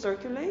try to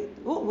circulate.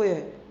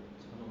 왜?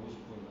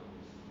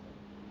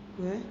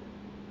 왜?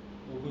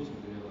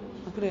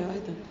 그래요,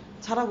 하여튼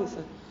잘하고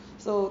있어요.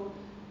 So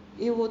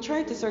it will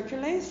try to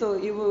circulate, so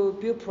it will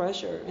build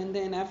pressure, and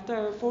then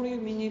after 40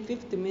 minutes,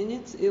 50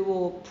 minutes, it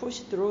will push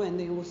through and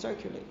it will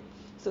circulate.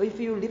 So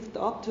if you lift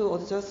up to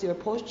adjust your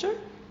posture,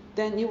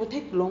 then it will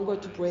take longer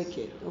to break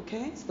it,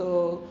 okay?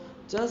 So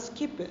just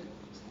keep it.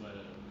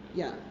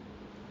 Yeah.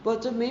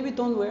 But just maybe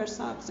don't wear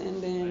socks,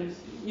 and then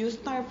you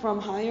start from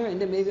higher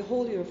and then maybe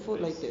hold your foot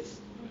like this.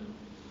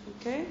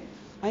 Okay?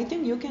 I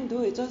think you can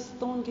do it. Just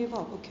don't give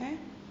up, okay?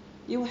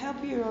 It will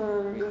help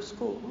your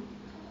school.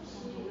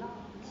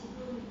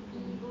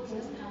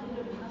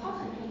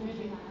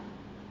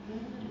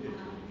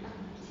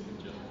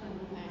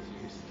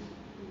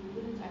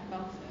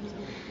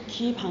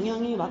 기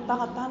방향이 왔다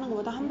갔다 하는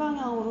것보다 한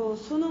방향으로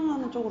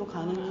순응하는 쪽으로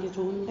가는 게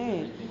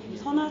좋은데,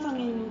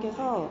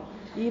 선화상님께서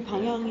이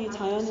방향이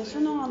자연에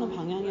순응하는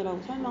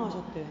방향이라고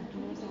설명하셨대요.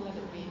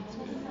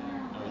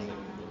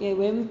 예,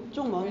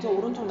 왼쪽 먼저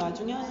오른쪽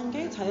나중에 하는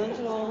게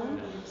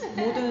자연스러운,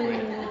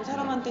 모든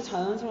사람한테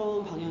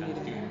자연스러운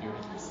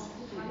방향이래요.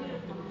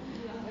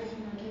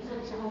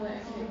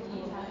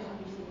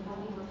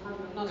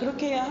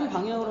 그렇게 한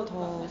방향으로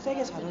더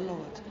세게 잘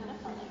흘러가죠.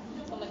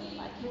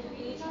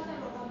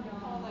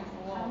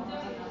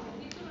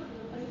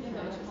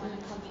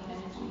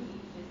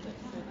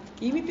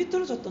 이미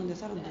삐뚤어졌던데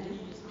사람들이.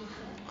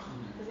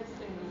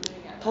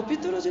 더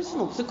삐뚤어질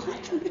수는 없을 것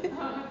같은데.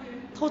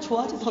 더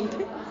좋아지던데.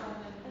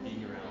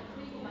 Being around.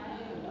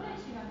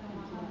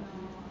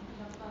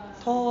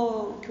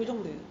 더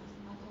교정돼요.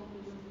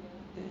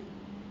 네.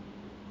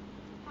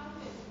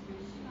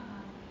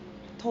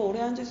 더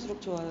오래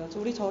앉을수록 좋아요.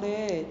 우리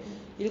절에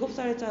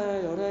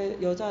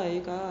 7살짜리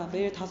여자아이가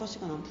매일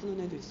 5시간 안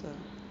푸는 애도 있어요.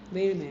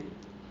 매일매일.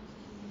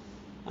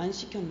 안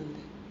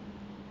시켰는데.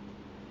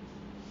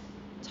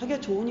 자기가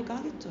좋으니까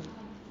하겠죠.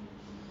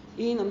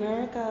 In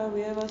America,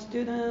 we have a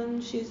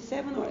student, she's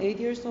 7 or 8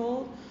 years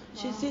old.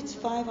 She sits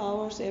 5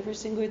 hours every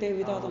single day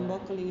without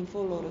unbuckling in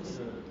full lotus.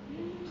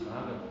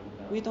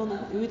 We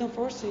don't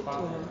force it to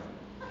her.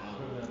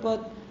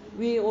 But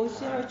we all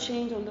see her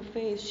change on the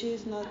face. She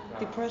is not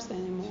depressed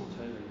anymore.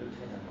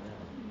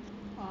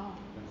 Wow.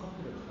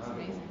 It's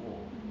amazing.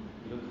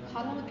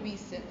 How long did we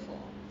sit for?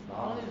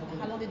 How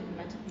long did we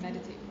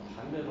meditate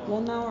for?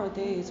 1 hour a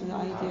day is the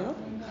ideal.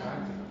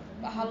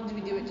 But how long did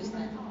we do it just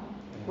then?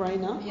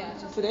 Right now? Yeah,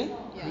 just Today?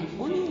 Yeah.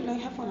 Only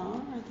like half an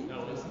hour, I think.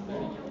 No, less than 30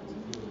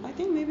 minutes. I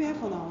think maybe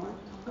half an hour.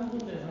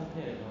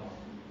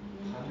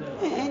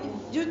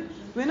 And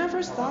when I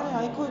first started,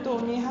 I could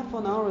only half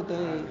an hour a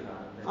day.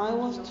 I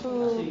was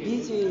too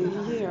busy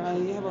here. I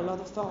have a lot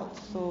of thoughts.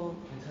 So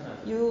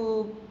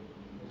you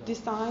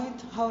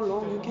decide how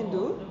long you can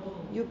do.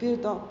 You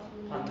build up.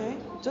 Okay?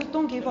 Just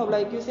don't give up.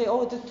 Like you say,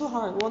 oh, it's too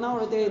hard. 1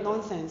 hour a day,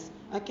 nonsense.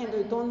 I can't do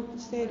it. Don't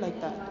say like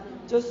that.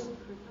 Just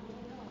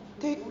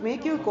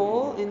make your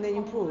goal and then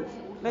improve.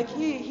 Like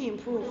he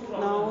improved.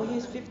 Now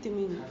he's 50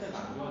 minutes.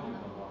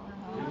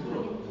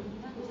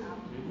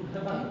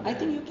 I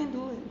think you can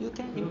do it. You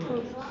can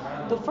improve.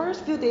 The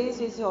first few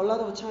days is a lot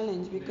of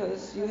challenge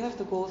because you have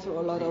to go through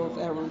a lot of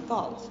errant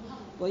thoughts.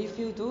 But if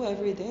you do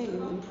every day,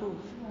 you improve.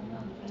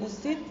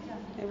 Just sit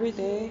every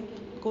day,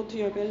 go to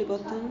your belly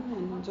button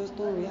and just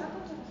don't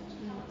react.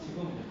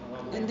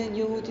 And then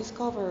you will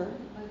discover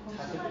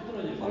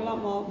a lot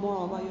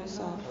more about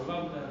yourself.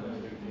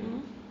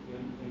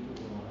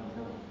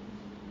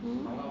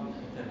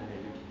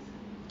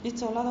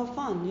 It's a lot of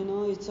fun,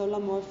 it's a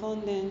lot more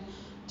fun than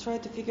try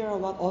to figure out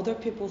what other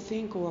people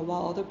think or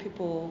what other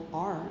people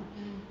are.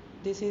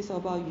 This is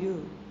about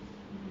you.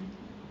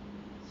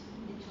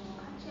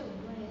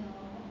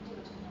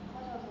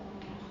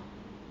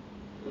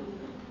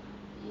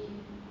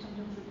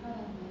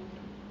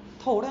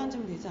 더 오래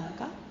앉으면 되지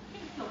않을까?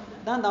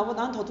 난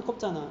더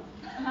두껍잖아.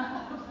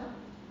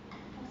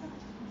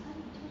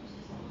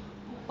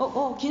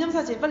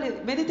 기념사진 빨리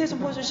메디테이션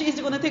포즈. She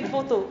is gonna take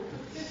photo.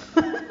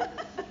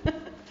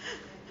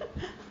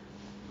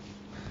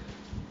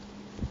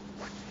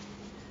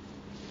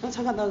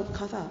 잠깐 나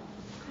가사.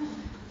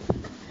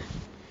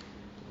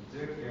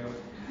 찍을게요.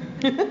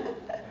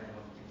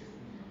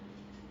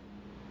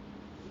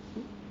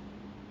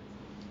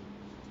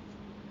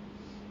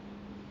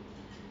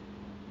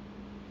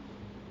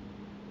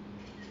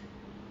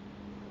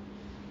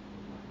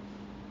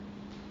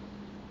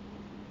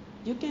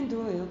 You can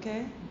do it,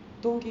 okay?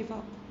 Don't give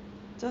up.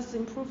 Just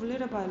improve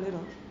little by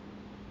little.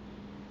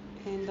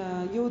 And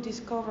you'll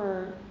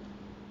discover,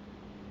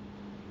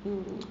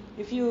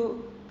 if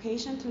you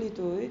patiently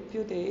do it,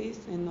 few days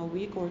and a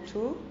week or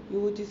two, you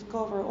will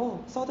discover,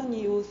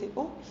 suddenly you will say,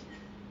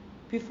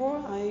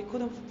 before I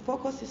couldn't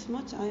focus this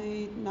much,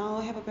 I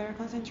now have a better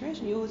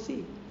concentration. You will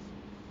see.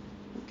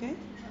 Okay?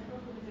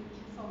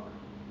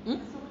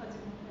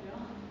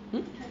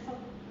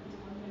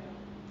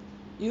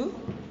 You?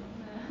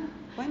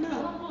 Why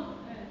not?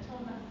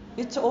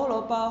 It's all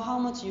about how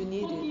much you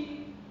need it.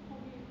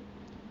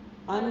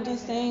 I'm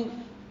just saying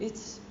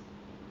it's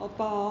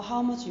about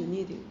how much you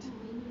need it.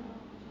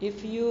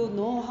 If you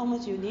know how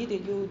much you need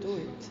it, you will do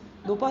it.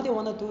 Nobody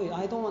want to do it.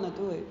 I don't want to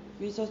do it.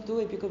 We just do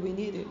it because we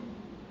need it.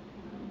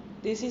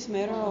 This is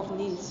matter of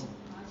needs.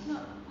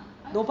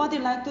 Nobody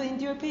like to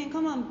endure pain.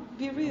 Come on,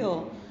 be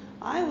real.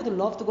 I would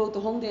love to go to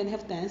Hongdae and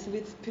have dance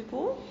with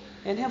people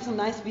and have some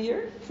nice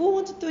beer. Who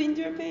wants to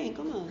endure pain?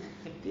 Come on,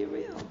 be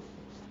real.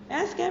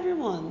 Ask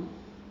everyone.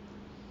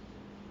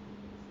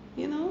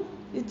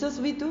 It's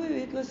just we do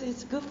it because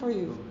it's good for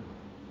you.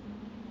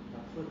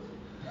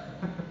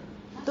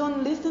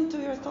 Don't listen to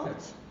your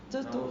thoughts.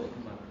 Just do it.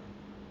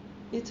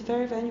 It's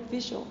very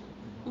beneficial.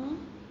 Yeah,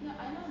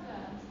 I know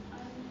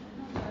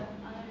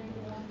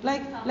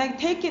that. Like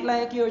take it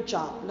like your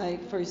job.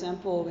 Like for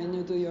example, when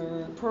you do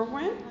your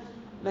program,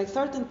 like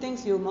certain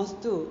things you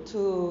must do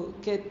to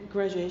get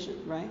graduation,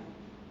 right?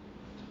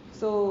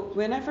 So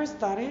when I first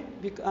started,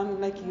 I'm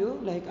like you,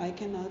 like I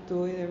cannot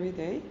do it every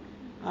day.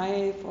 I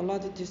have a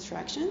lot of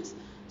distractions.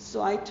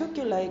 So I took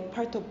it like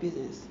part of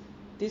business.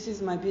 This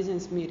is my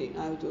business meeting.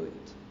 I'll do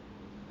it.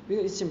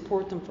 Because it's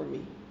important for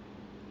me.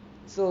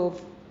 So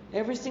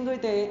every single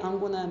day I'm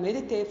going to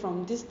meditate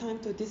from this time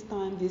to this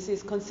time. This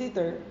is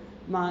considered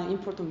my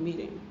important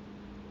meeting.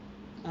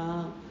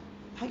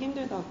 하기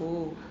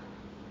힘들다고.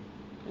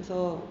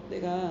 그래서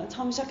내가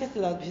처음 시작했을 때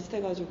나도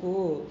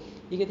비슷해가지고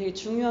이게 되게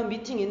중요한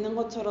미팅 있는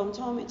것처럼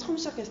처음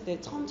시작했을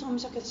때 처음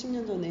시작해서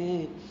 10년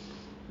전에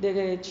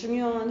되게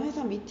중요한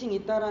회사 미팅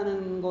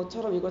있다라는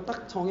것처럼 이걸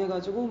딱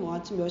정해가지고 뭐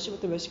아침 몇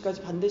시부터 몇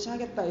시까지 반드시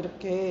하겠다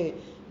이렇게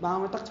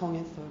마음을 딱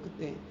정했어요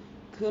그때.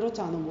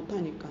 그렇지 않으면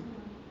못하니까.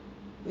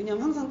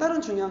 왜냐면 항상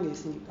다른 중요한 게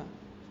있으니까.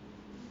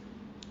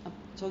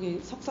 저기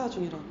석사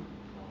중이라고.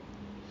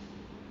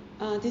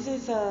 This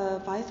is a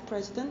vice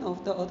president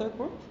of the other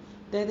group.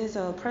 That is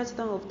a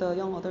president of the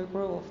young other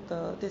group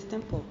of this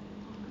temple.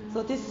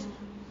 So this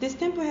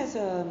temple has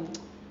a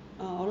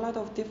lot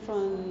of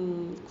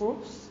different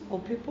groups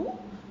of people.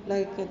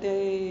 Like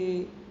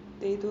they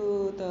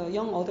do the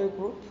young other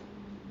group.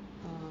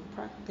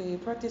 They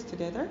practice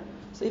together.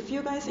 So if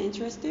you guys are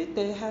interested,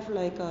 they have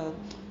like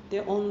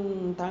their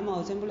own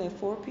Dharma assembly at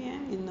 4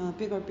 p.m. in a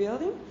bigger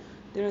building.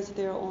 There's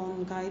their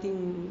own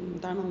guiding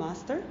Dharma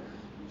master.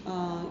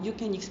 You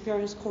can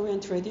experience Korean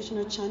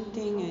traditional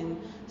chanting and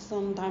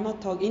some Dharma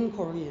talk in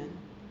Korean.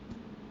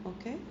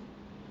 Okay?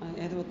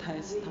 I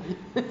advertise time.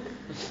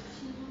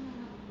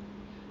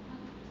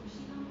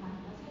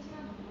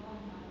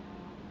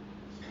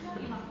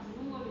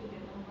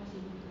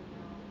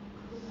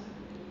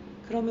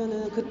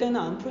 그러면은 그때는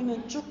안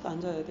풀면 쭉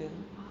앉아야 돼요.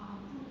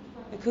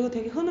 그거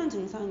되게 흔한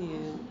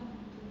증상이에요.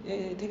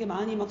 예, 되게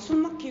많이 막 숨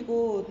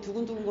막히고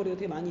두근두근거리고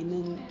되게 많이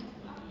있는.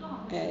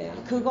 예,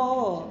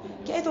 그거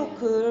계속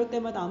그럴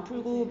때마다 안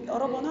풀고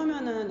여러 번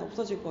하면은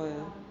없어질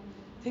거예요.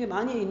 되게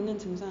많이 있는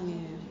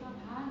증상이에요.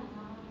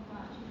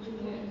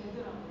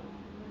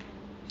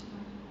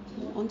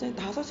 언제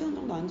 5시간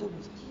정도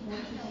앉아보세요.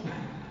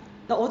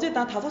 어제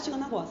 5시간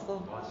하고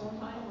왔어.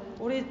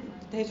 우리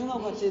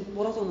대중하고 같이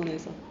몰아서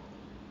논에서.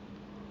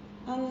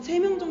 한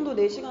 3명 정도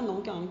 4시간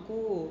넘게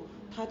앉고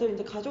다들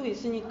이제 가족이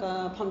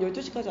있으니까 밤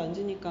 12시까지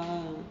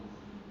앉으니까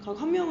각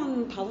한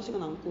명은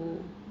 5시간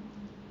앉고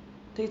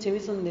되게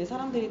재밌었는데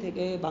사람들이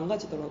되게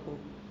망가지더라고.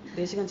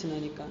 4시간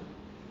지나니까.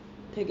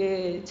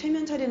 되게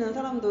체면 차리는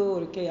사람도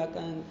이렇게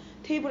약간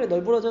테이블에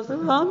널브러져서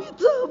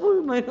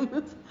아미타불 막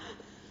이러면서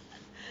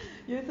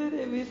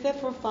Yesterday we sat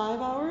for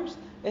 5 hours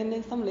and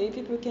then some lay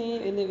people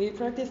came and then we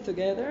practiced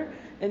together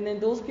and then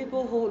those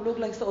people who look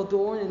like so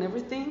adorned and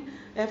everything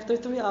after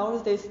 3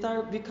 hours they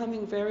start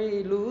becoming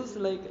very loose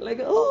like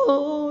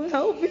oh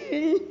help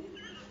me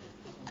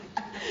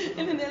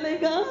and then they're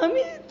like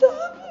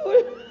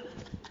아미타불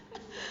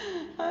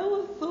I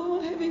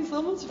was having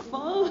so much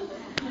fun.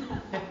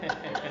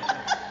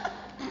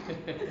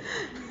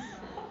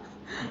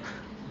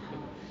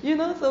 You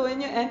know, so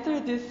when you enter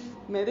this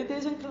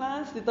meditation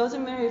class, it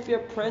doesn't matter if you're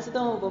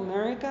president of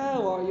America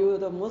or you're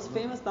the most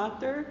famous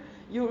doctor,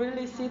 you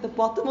really see the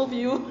bottom of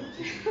you.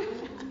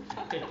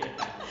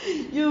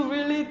 You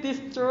really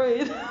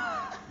destroy it.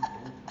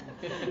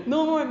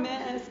 No more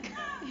mask.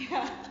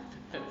 Yeah.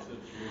 That's so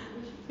true.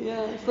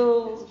 Yeah,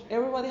 so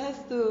everybody has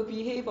to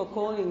behave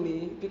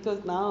accordingly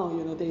because now,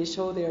 they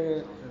show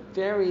their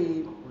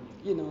very,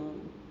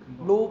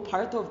 low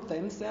part of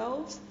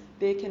themselves.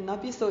 They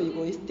cannot be so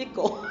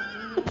egoistical.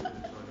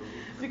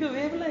 Because we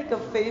have like a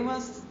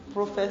famous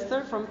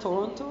professor from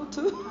Toronto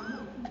too.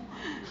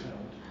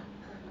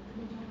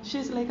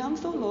 She's like, I'm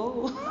so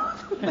low.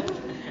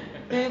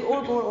 They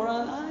all go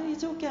around,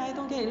 it's okay, I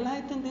don't get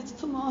enlightened, it's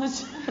too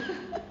much.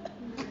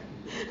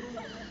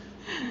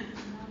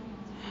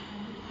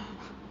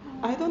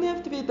 I don't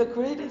have to be the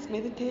greatest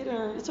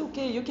meditator. It's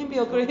okay, you can be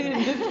a great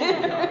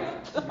meditator.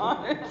 It's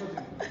hard.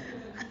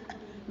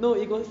 No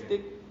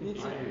egoistic.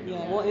 It's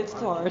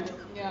hard.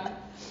 Yeah.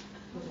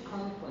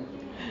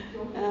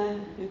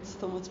 It's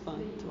so much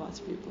fun to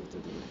watch people to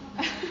do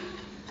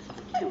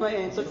it. My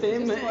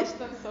entertainment. Just watch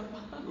them so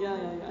fun. Yeah. I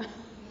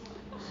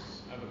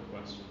have a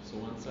question. So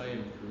once I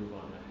improve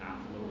on the half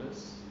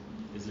lotus,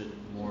 is it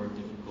more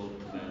difficult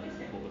then to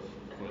pull the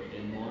foot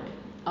in more?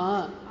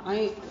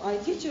 I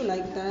teach you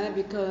like that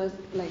because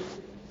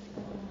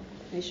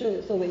I show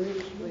you. So when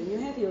you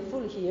have your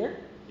foot here,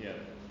 Yeah.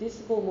 this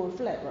go more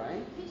flat,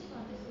 right?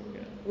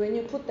 Yeah. When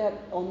you put that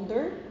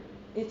under,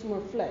 it's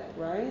more flat,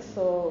 right?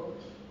 So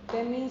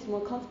that means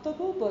more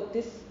comfortable, but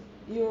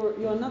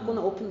you're not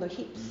gonna open the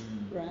hips,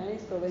 right?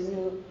 So when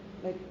you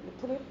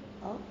put it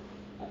up,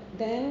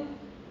 then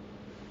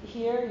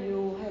here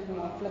you have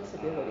more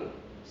flexibility.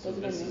 So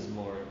this is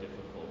more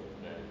difficult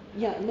than.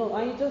 Yeah, no,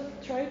 I just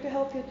try to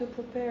help you to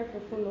prepare for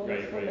full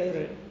lotus for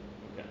later. Right.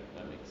 Okay,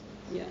 that makes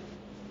sense. Yeah.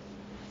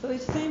 So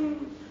it's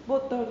same,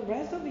 but the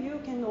rest of you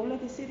can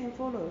already sit in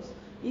full lotus.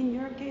 In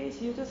your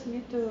case, you just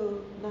need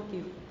to not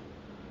give.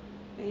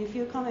 And if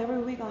you come every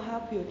week, I'll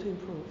help you to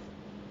improve.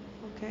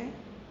 Okay?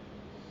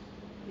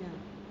 Yeah.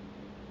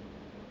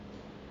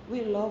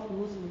 We love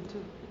Muslim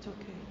too. It's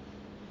okay.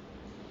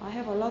 I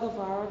have a lot of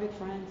Arabic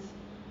friends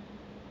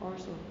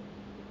also.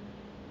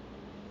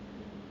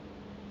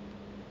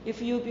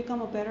 If you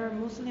become a better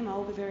Muslim, I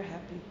will be very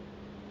happy.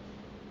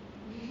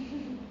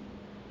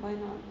 Why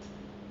not?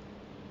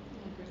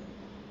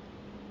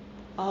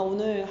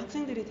 오늘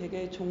학생들이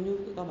되게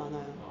종류가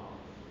많아요.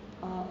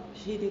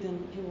 He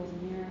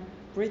wasn't here.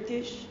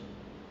 British,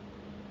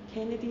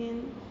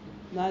 Canadian,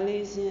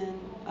 Malaysian,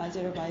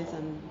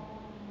 Azerbaijan.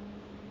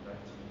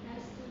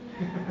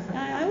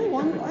 I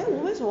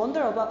always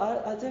wonder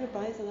about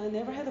Azerbaijan. I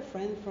never had a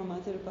friend from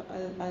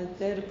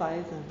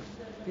Azerbaijan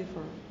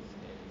before.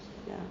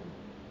 Yeah.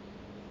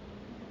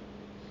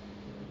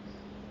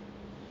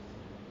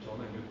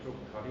 저는 이쪽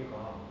다리가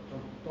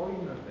좀 떠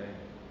있는데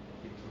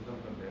점점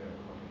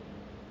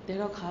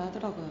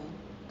내려가더라고요.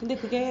 근데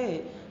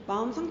그게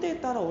마음 상태에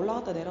따라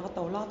올라갔다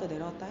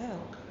내려갔다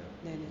해요.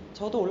 네네.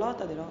 저도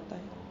올라갔다 내려갔다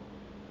해요.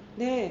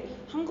 근데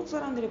한국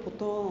사람들이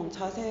보통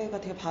자세가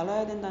되게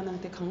바라야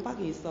된다는 데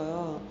강박이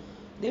있어요.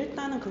 근데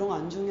일단은 그런 거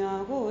안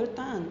중요하고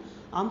일단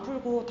안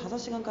풀고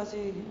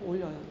 5시간까지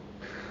올려요.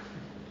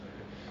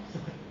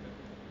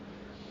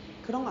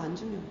 그런 거 안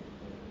중요해요.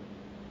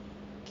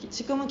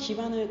 지금은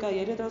기반을, 그러니까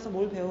예를 들어서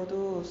뭘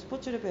배워도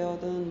스포츠를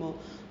배우든 뭐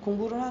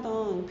공부를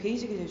하던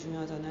베이직이 제일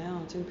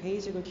중요하잖아요. 지금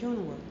베이직을 키우는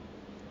거예요.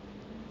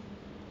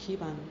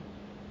 기반.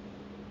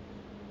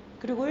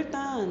 그리고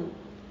일단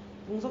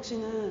봉석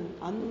씨는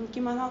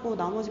앉기만 하고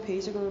나머지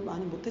베이직을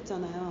많이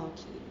못했잖아요.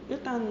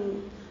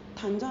 일단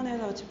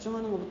단전에다가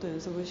집중하는 것부터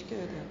연습을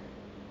시켜야 돼요.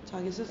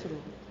 자기 스스로.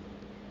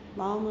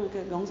 마음을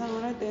이렇게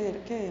명상을 할 때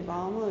이렇게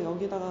마음을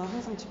여기다가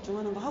항상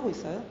집중하는 거 하고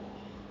있어요?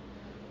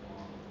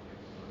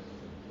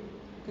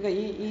 그러니까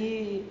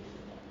이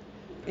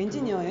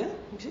엔지니어예요?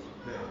 혹시? 네.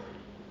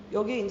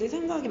 여기 이제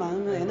생각이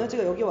많으면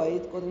에너지가 여기 와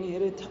있거든요.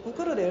 얘를 자꾸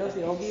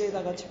끌어내려서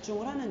여기에다가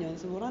집중을 하는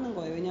연습을 하는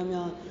거예요.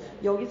 왜냐면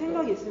여기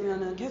생각이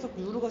있으면은 계속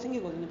누르가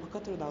생기거든요.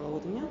 바깥으로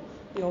나가거든요.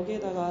 근데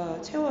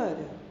여기에다가 채워야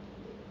돼요.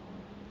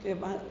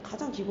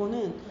 가장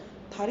기본은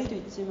다리도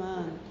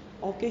있지만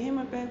어깨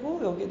힘을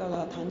빼고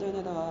여기다가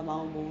단전에다가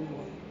마음 모으는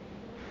거예요.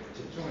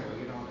 집중을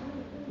여기다 하면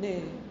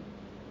네.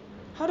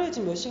 하루에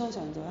지금 몇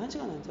시간씩 앉아요?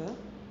 1시간 앉아요?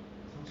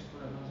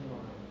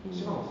 30분에서 1시간은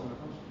시간 없으면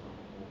 30분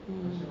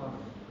하고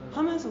 1시간은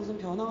하면서 무슨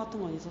변화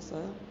같은 건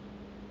있었어요?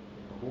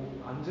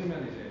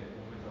 앉으면 이제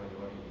몸에서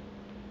열이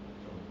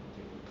좀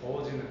이제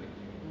더워지는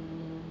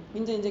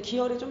느낌이. 이제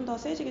기혈이 좀 더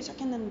세지기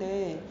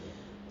시작했는데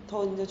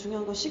더 이제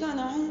중요한 건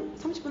시간을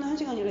 30분에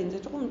 1시간이라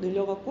이제 조금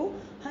늘려갖고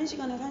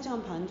 1시간에서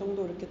 1시간 반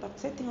정도 이렇게 딱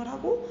세팅을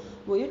하고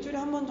뭐 일주일에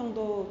한 번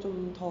정도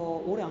좀 더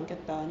오래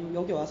앉겠다. 아니면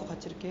여기 와서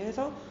같이 이렇게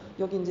해서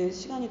여기 이제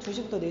시간이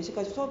 2시부터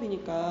 4시까지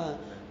수업이니까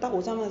딱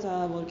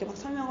오자마자 뭐 이렇게 막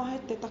설명을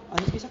할 때 딱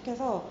앉기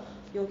시작해서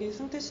여기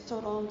승태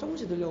씨처럼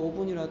조금씩 늘려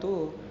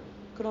 5분이라도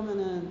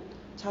그러면은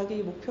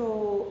자기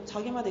목표,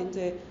 자기마다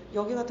이제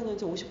여기 같은 경우는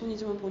이제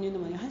 50분이지만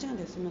본인은 만약 1시간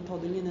됐으면 더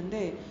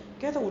늘리는데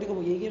계속 우리가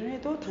뭐 얘기를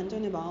해도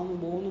단전에 마음을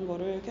모으는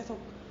거를 계속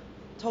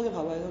저기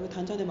봐봐요. 여기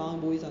단전에 마음을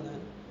모이잖아요.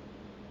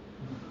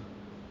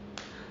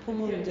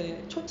 보면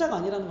이제 초짜가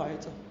아니라는 거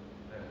알죠?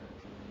 네.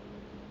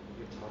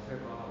 이게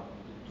자세가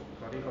이쪽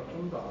다리가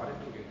좀 더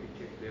아래쪽에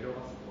이렇게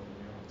내려갔었거든요.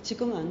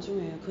 지금은 안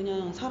중요해요.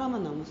 그냥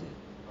살아만 남으세요.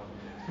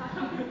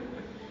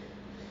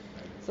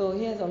 So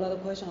he has a lot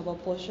of questions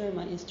about posture.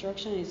 My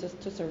instruction is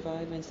just to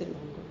survive and sit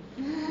longer.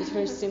 It's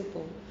very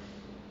simple.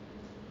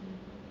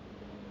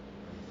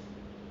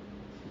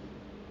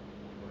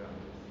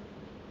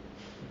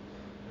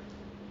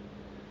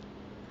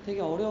 되게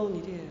어려운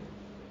일이에요.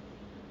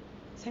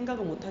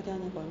 생각을 못하게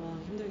하는 거 얼마나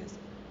힘들겠어요.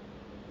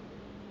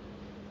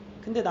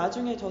 근데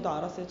나중에 저도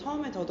알았어요.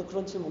 처음에 저도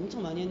그런 질문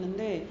엄청 많이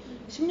했는데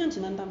 10년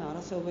지난 다음에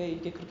알았어요. 왜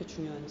이게 그렇게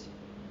중요한지.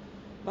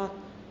 막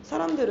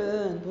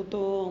사람들은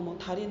보통 뭐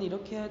다리는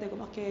이렇게 해야 되고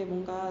막 이렇게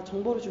뭔가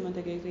정보를 주면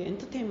되게 그게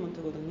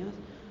엔터테인먼트거든요.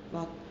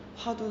 막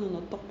화두는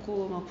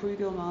어떻고 막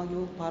불교 막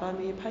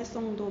바람이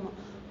팔성도 막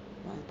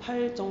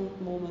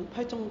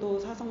팔정도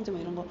사성제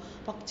막 이런 거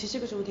막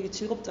지식을 주면 되게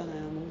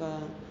즐겁잖아요.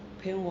 뭔가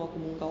배운 것 같고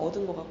뭔가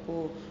얻은 것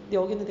같고. 근데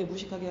여기는 되게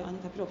무식하게 아니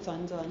다 필요 없어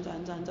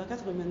앉아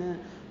계속 그러면은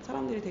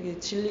사람들이 되게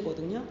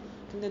질리거든요.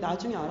 근데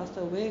나중에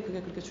알았어요. 왜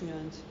그게 그렇게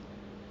중요한지.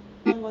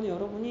 중요한 건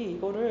여러분이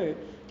이거를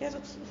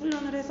계속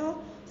훈련을 해서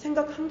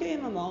생각 한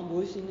개에만 마음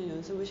모일 수 있는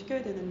연습을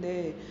시켜야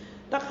되는데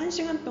딱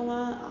 1시간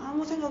동안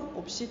아무 생각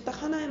없이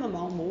딱 하나에만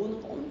마음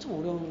모으는 거 엄청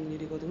어려운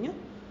일이거든요.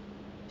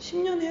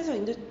 10년 해서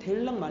이제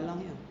될랑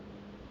말랑해요.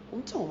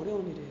 엄청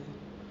어려운 일이에요.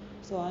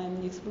 So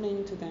I'm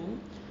explaining to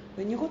them,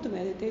 when you go to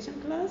meditation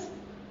class,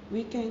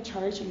 we can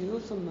charge you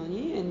some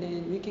money and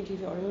then we can give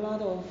you a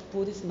lot of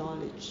Buddhist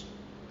knowledge.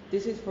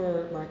 This is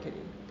for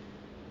marketing.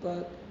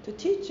 But to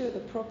teach you the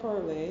proper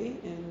way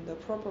and the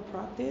proper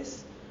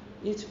practice,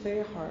 it's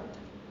very hard.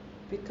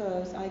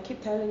 Because I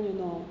keep telling you,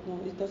 no,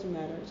 it doesn't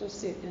matter. Just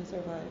sit and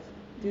survive.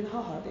 Do you know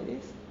how hard it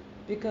is?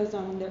 Because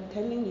I'm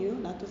telling you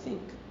not to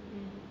think,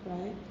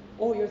 right?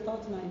 All your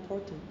thoughts are not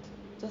important.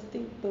 Just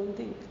think, don't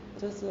think.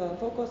 Just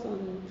focus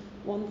on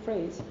one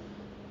phrase.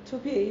 To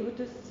be able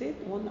to sit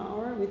 1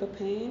 hour with a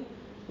pain,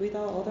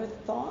 without other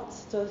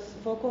thoughts, just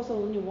focus on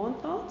only one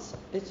thought,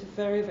 it's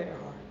very, very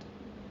hard.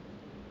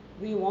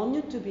 We want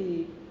you to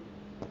be,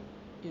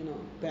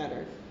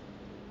 better.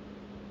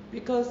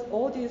 Because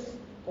all this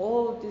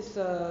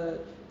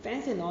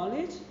fancy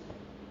knowledge,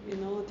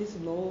 this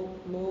low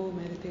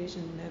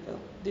meditation level,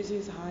 this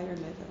is higher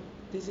level.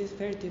 This is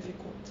very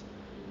difficult.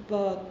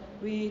 But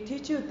we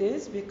teach you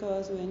this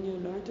because when you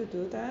learn to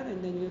do that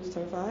and then you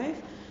survive,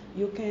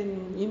 you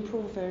can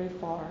improve very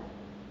far.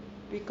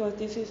 because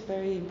this is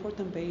very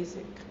important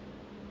basic.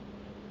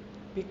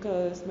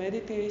 Because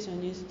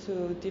meditation is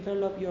to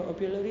develop your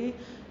ability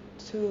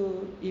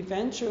to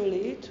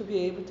eventually to be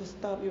able to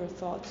stop your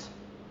thoughts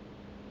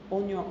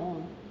on your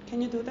own.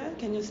 Can you do that?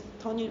 Can you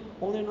turn it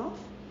on and off?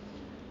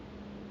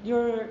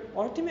 Your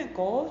ultimate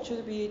goal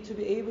should be to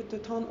be able to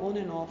turn on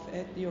and off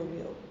at your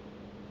will.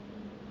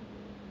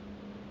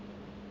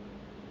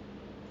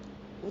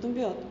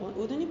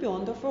 Wouldn't it be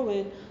wonderful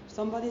when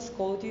somebody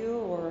scolds you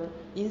or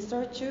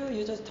insults you,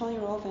 you just turn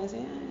it off and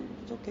say,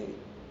 it's okay,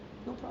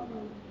 no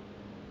problem.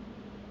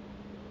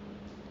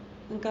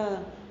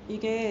 그러니까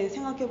이게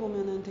생각해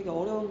보면은 되게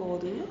어려운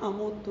거거든요.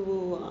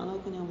 아무것도 안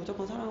하고 그냥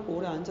무조건 사랑하고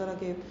오래 안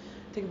자라게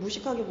되게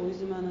무식하게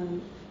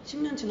보이지만은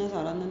 10년 지나서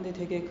알았는데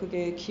되게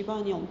그게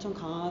기반이 엄청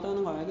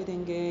강하다는 걸 알게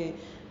된 게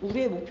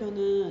우리의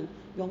목표는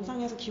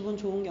명상에서 기분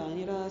좋은 게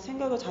아니라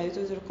생각을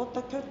자유자재로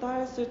껐다 켰다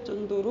했을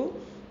정도로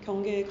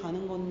경계에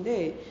가는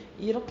건데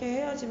이렇게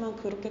해야지만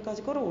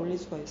그렇게까지 끌어올릴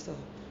수가 있어요.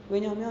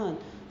 왜냐면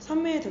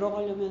산매에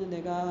들어가려면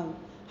내가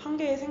한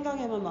개의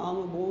생각에만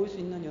마음을 모을 수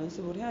있는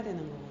연습을 해야 되는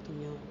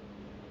거거든요.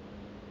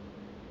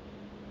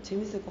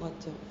 재밌을 것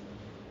같죠?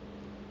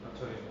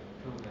 저의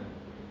목표는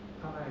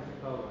하나의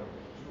생각을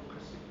쭉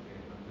할 수 있게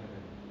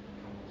만드는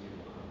경지로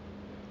가는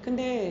건데.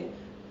 근데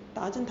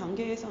낮은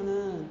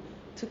단계에서는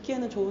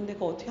듣기에는 좋은데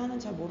그거 어떻게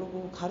하는지 잘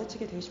모르고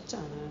가르치기 되게 쉽지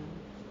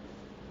않아요.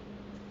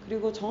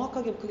 그리고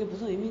정확하게 그게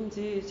무슨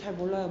의미인지 잘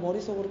몰라요.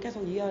 머릿속으로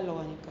계속 이해하려고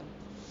하니까.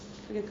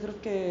 그게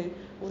그렇게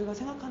우리가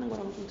생각하는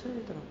거랑 좀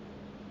틀리더라고요.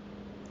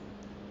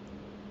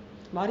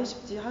 말이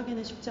쉽지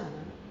하기는 쉽지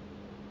않아요.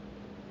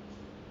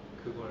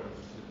 그걸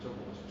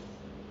여쭤보고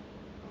싶었어요.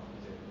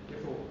 이제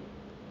계속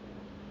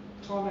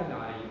처음에는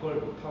이걸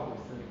못하고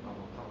있으니까 막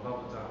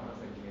반가보자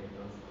하면서 이렇게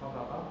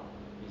연습하다가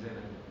이제는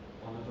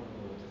어느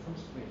정도 이제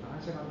 30분 이상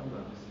 1시간 정도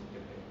앉을 수 있게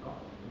되니까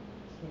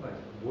순간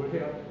이제 뭘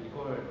해야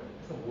이걸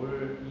해서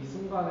이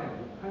순간에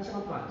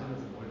 1시간 동안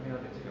앉으면서 뭘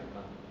해야 되지?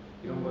 약간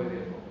이런 거에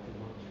대해서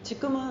궁금해요.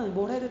 지금은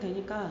뭘 해도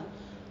되니까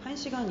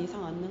 1시간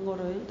이상 앉는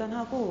거를 일단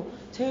하고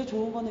제일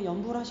좋은 거는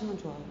연불 하시면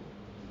좋아요.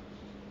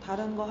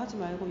 다른 거 하지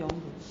말고 연불.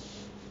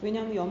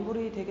 왜냐면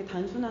연불이 되게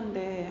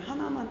단순한데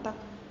하나만 딱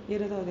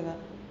예를 들어 내가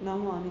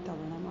나무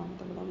아미타불 나무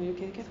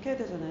이렇게 계속 해야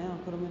되잖아요.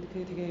 그러면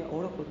그게 되게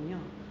어렵거든요.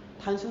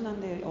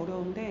 단순한데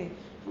어려운데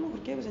한번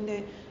그렇게 해보세요.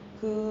 근데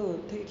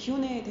그 되게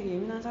기운에 되게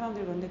예민한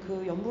사람들이 그런데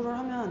그 연불을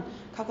하면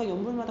각각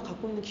연불마다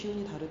갖고 있는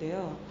기운이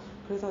다르대요.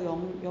 그래서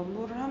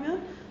연불을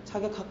하면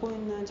자기가 갖고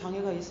있는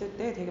장애가 있을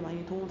때 되게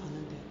많이 도움을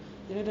받는데요.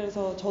 예를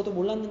들어서 저도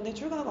몰랐는데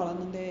출가하고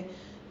알았는데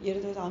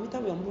예를 들어서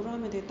아미타불 연불을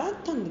하면 되게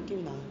따뜻한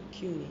느낌이 나요.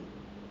 기운이.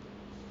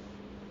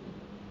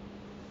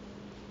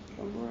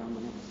 연불을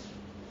한번 해보세요.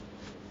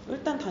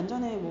 일단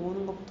단전에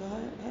모으는 것부터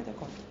해야 될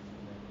것 같아요.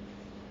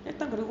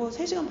 일단 그리고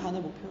 3시간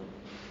반의 목표.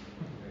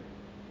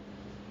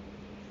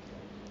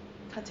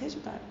 같이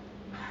해줄까요?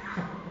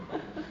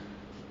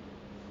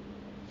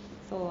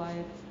 So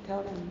I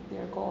tell them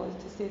their goal is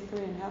to sit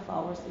 3.5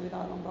 hours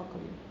without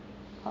unbuckling.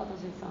 How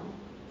does it sound?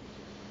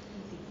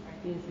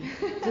 Easy.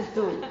 Just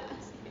do it.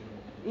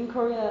 In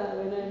Korea,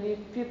 when I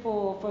meet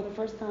people for the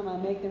first time, I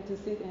make them to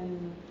sit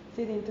in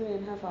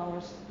 3.5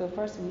 hours, the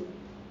first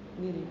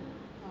meeting.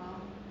 Wow.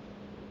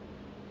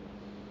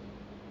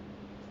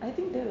 I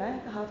think they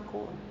like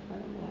hardcore. I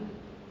don't know.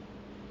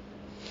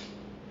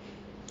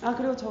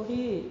 그리고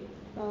저기,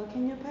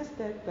 can you pass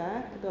that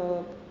back,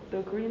 the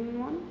green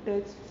one?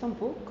 There's some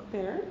book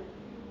there.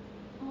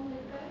 Only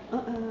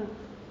that?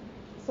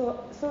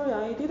 So, sorry,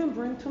 I didn't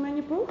bring too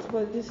many books,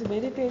 but this is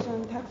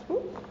meditation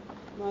textbook.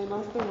 My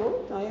master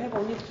wrote. I have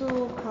only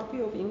 2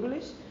 copies of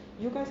English.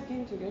 You guys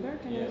came together.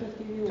 Can I just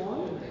give you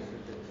one?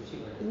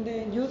 And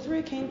then you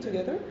 3 came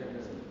together.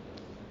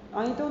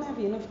 I don't have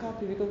enough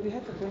copy because we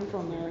have to bring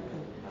from America.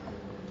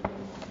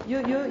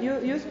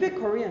 You speak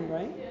Korean,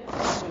 right?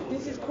 Yes.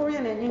 This is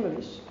Korean and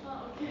English.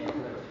 Okay.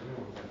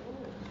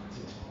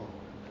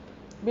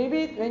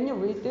 Maybe when you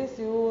read this,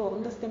 you will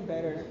understand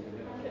better.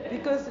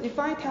 Because if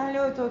I tell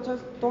you to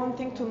just don't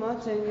think too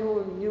much, and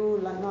you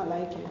not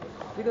like it,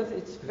 because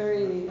it's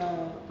very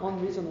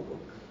unreasonable.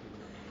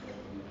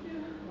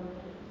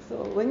 So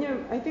when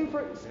I think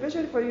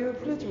especially for you,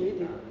 please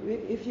read it.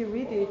 If you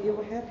read it, it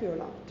will help you a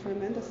lot,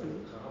 tremendously,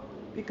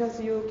 because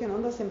you can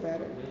understand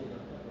better.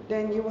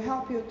 Then it will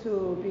help you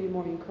to be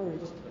more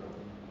encouraged.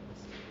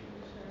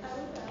 I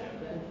was asked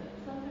that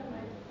sometimes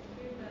I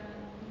feel that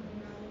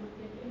when you're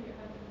meditating, you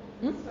have to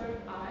focus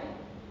third eye.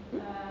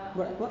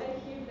 What? I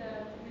hear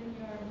that when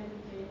you are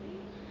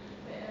meditating,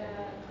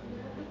 you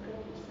have to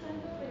focus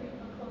kind of when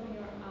you're closing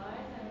your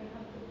eyes, and you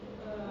have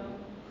to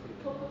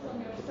focus on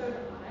your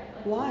third eye.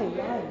 Like Why?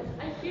 here. Why?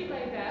 I feel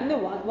like that. No,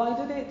 why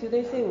do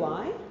they say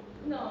why?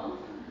 No.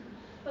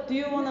 But Do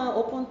you wanna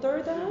open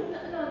third eye? No,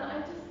 I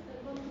just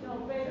want to know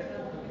where to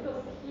focus,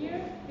 because here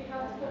we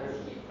have to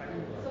focus here.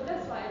 So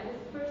that's why this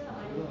first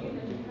time I hear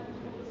that you have to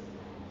focus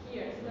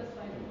here. So that's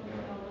why I want to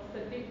know what's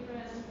the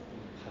difference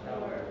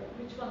or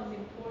which one's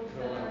important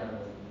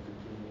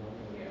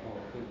here.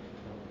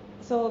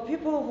 So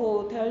people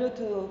who tell you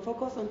to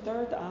focus on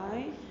third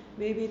eye,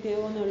 Maybe they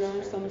want to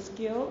learn some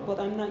skill, but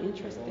I'm not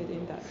interested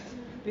in that.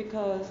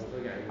 Because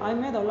I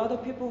met a lot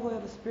of people who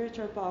have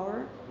spiritual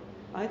power.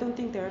 I don't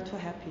think they're too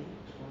happy.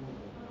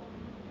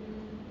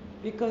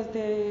 Because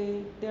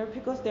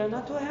they're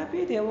not too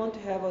happy, they want to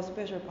have a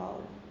special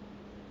power.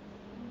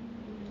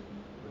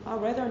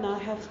 I'd rather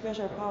not have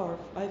special power.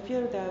 I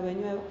feel that when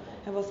you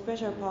have a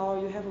special power,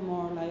 you have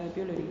more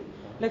liability.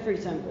 Like for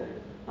example,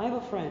 I have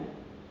a friend.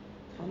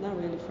 Well, not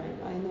really a friend.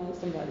 I know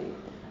somebody.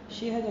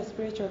 She has a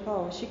spiritual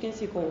power. She can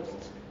see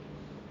ghosts.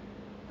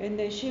 And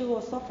then she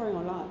was suffering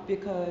a lot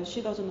because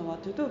she doesn't know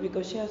what to do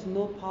because she has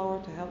no power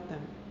to help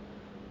them.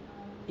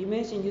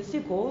 Imagine you see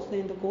ghosts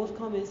and the ghosts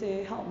come and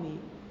say, help me.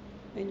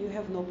 And you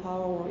have no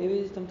power or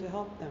wisdom to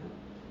help them.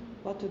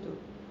 What to do?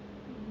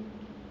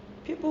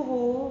 People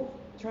who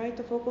try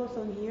to focus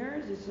on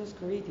here is just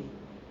greedy.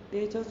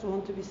 They just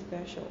want to be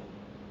special.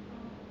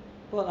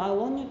 But I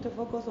want you to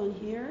focus on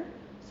here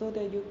so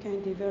that you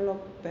can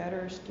develop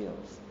better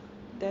skills.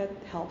 That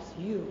helps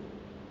you,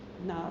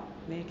 not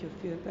make you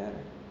feel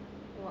better.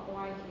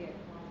 Why here?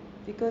 Why?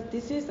 Because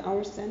this is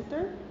our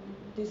center.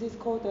 This is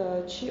called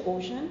the Chi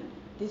Ocean.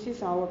 This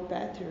is our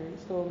battery.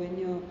 So when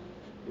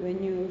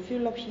you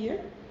fill up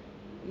here,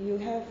 you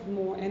have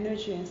more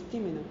energy and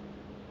stamina.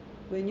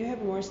 When you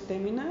have more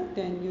stamina,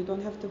 then you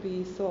don't have to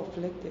be so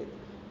afflicted.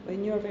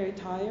 When you're very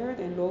tired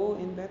and low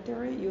in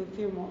battery, you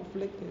feel more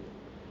afflicted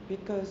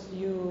because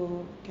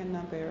you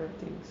cannot bear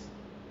things.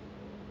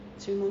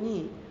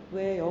 질문이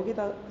왜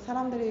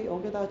사람들이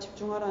여기다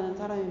집중하라는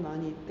사람이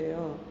많이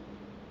있대요.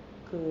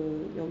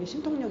 여기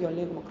신통력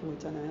열리고 막 그런 거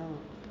있잖아요.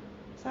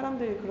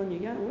 사람들이 그런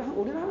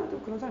우리나라도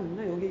그런 사람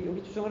있나?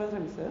 여기 집중하라는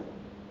사람 있어요?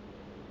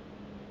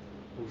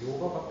 뭐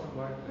요가 같은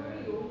거 할 때,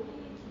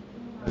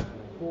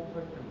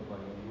 호흡할 때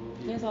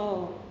여기.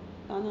 그래서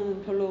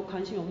나는 별로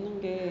관심이 없는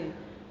게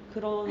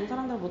그런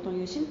사람들은 보통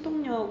이게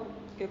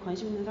신통력에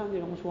관심 있는 사람들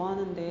이런 거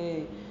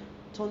좋아하는데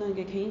저는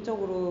이게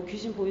개인적으로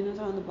귀신 보이는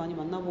사람도 많이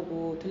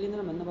만나보고 들리는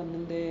사람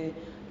만나봤는데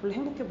별로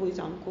행복해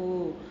보이지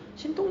않고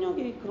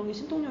신통력이 그런 게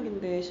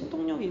신통력인데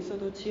신통력이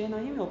있어도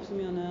지혜나 힘이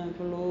없으면은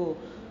별로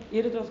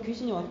예를 들어서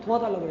귀신이 와서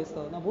도와달라고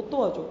그랬어. 나 못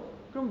도와줘.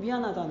 그럼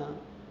미안하잖아.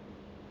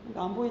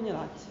 그러니까 안 보이는 게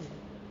낫지.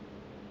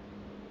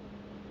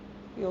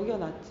 여기가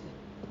낫지.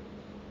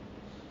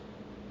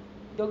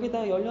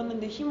 여기다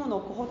열렸는데 힘은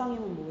없고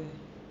허당이면 뭐해?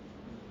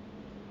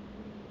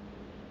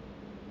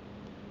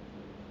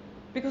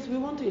 Because we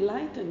want to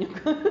enlighten you,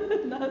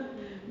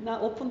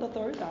 not open the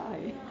third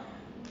eye.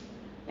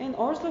 And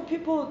also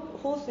people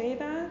who say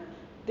that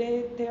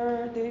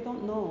they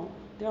don't know.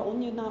 There are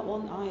only not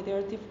one eye. There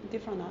are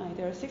different eyes.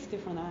 There are 6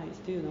 different eyes.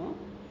 Do you know?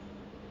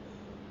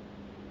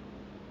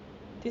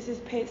 This is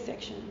paid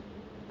section.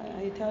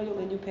 I tell you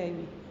when you pay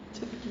me.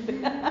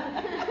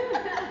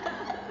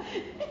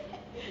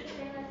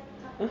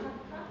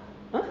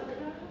 Huh?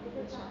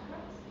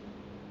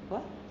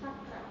 What?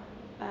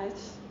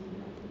 It's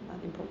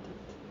not important.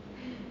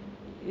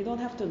 You don't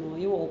have to know.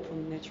 You will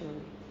open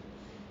naturally.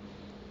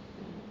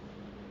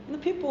 You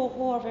know, people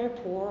who are very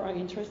poor are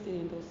interested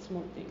in those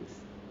small things.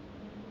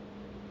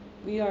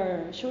 We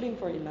are shooting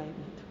for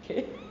enlightenment,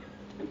 okay?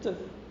 It's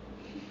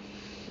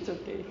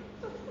okay.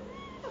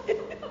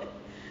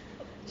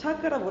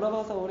 차크라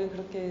물어봐서 우리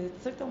그렇게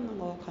쓸데없는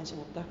거 관심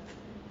없다.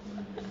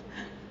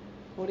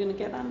 우리는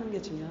깨닫는 게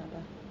중요하다.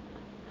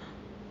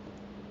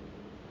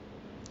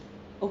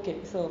 Okay,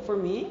 so for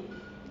me,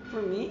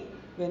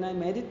 when I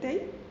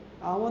meditate,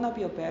 I want to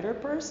be a better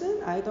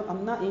person.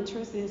 I'm not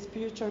interested in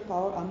spiritual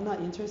power. I'm not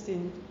interested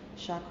in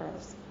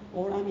chakras.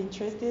 Or I'm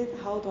interested,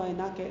 how do I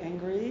not get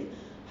angry?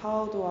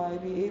 How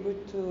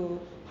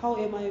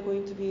am I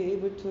going to be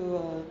able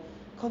to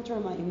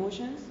control my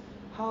emotions?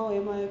 How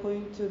am I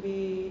going to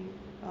be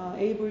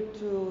able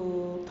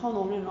to turn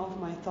on and off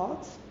my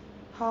thoughts?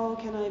 How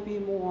can I be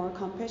more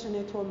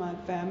compassionate toward my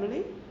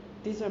family?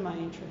 These are my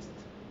interests.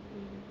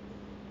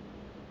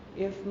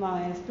 If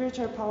my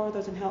spiritual power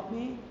doesn't help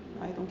me,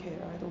 I don't care.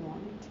 I don't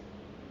want it.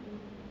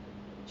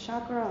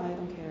 Chakra, I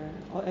don't care.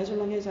 As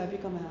long as I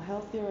become a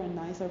healthier and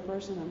nicer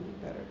person, I'm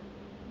better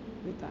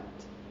with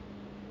that.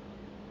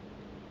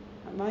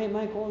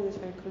 My goal is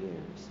very clear.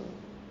 So,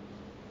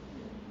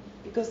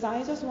 because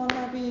I just want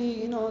to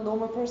be, a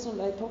normal person,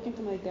 like talking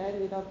to my dad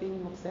without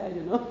being upset,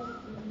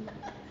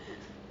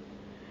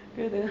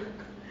 그래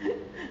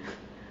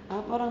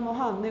아빠랑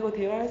화 안 내고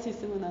대화할 수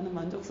있으면 나는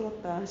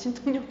만족스럽다.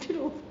 신통력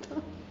필요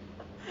없다.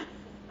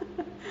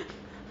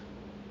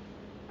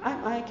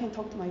 I can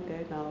talk to my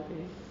dad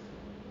nowadays.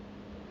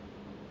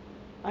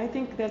 I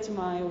think that's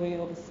my way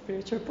of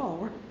spiritual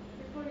power.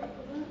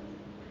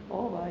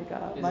 Oh my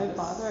God, my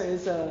father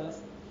is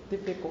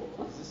difficult.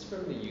 Is this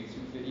from the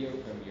YouTube video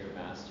from your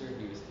master?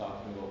 He was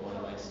talking about one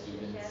of my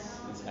students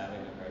is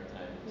having a hard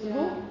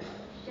time.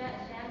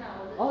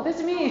 Oh,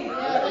 that's me.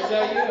 Is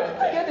that you?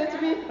 Okay. Yeah,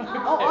 that's me.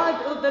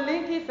 Oh, the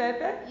link he said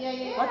that?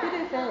 Yeah. What did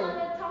he say?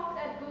 Talks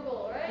at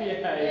Google, right?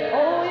 Yeah.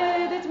 Oh,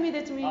 yeah, that's me.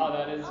 Oh,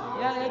 that is you.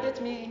 Yeah,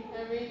 that's me.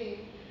 Really?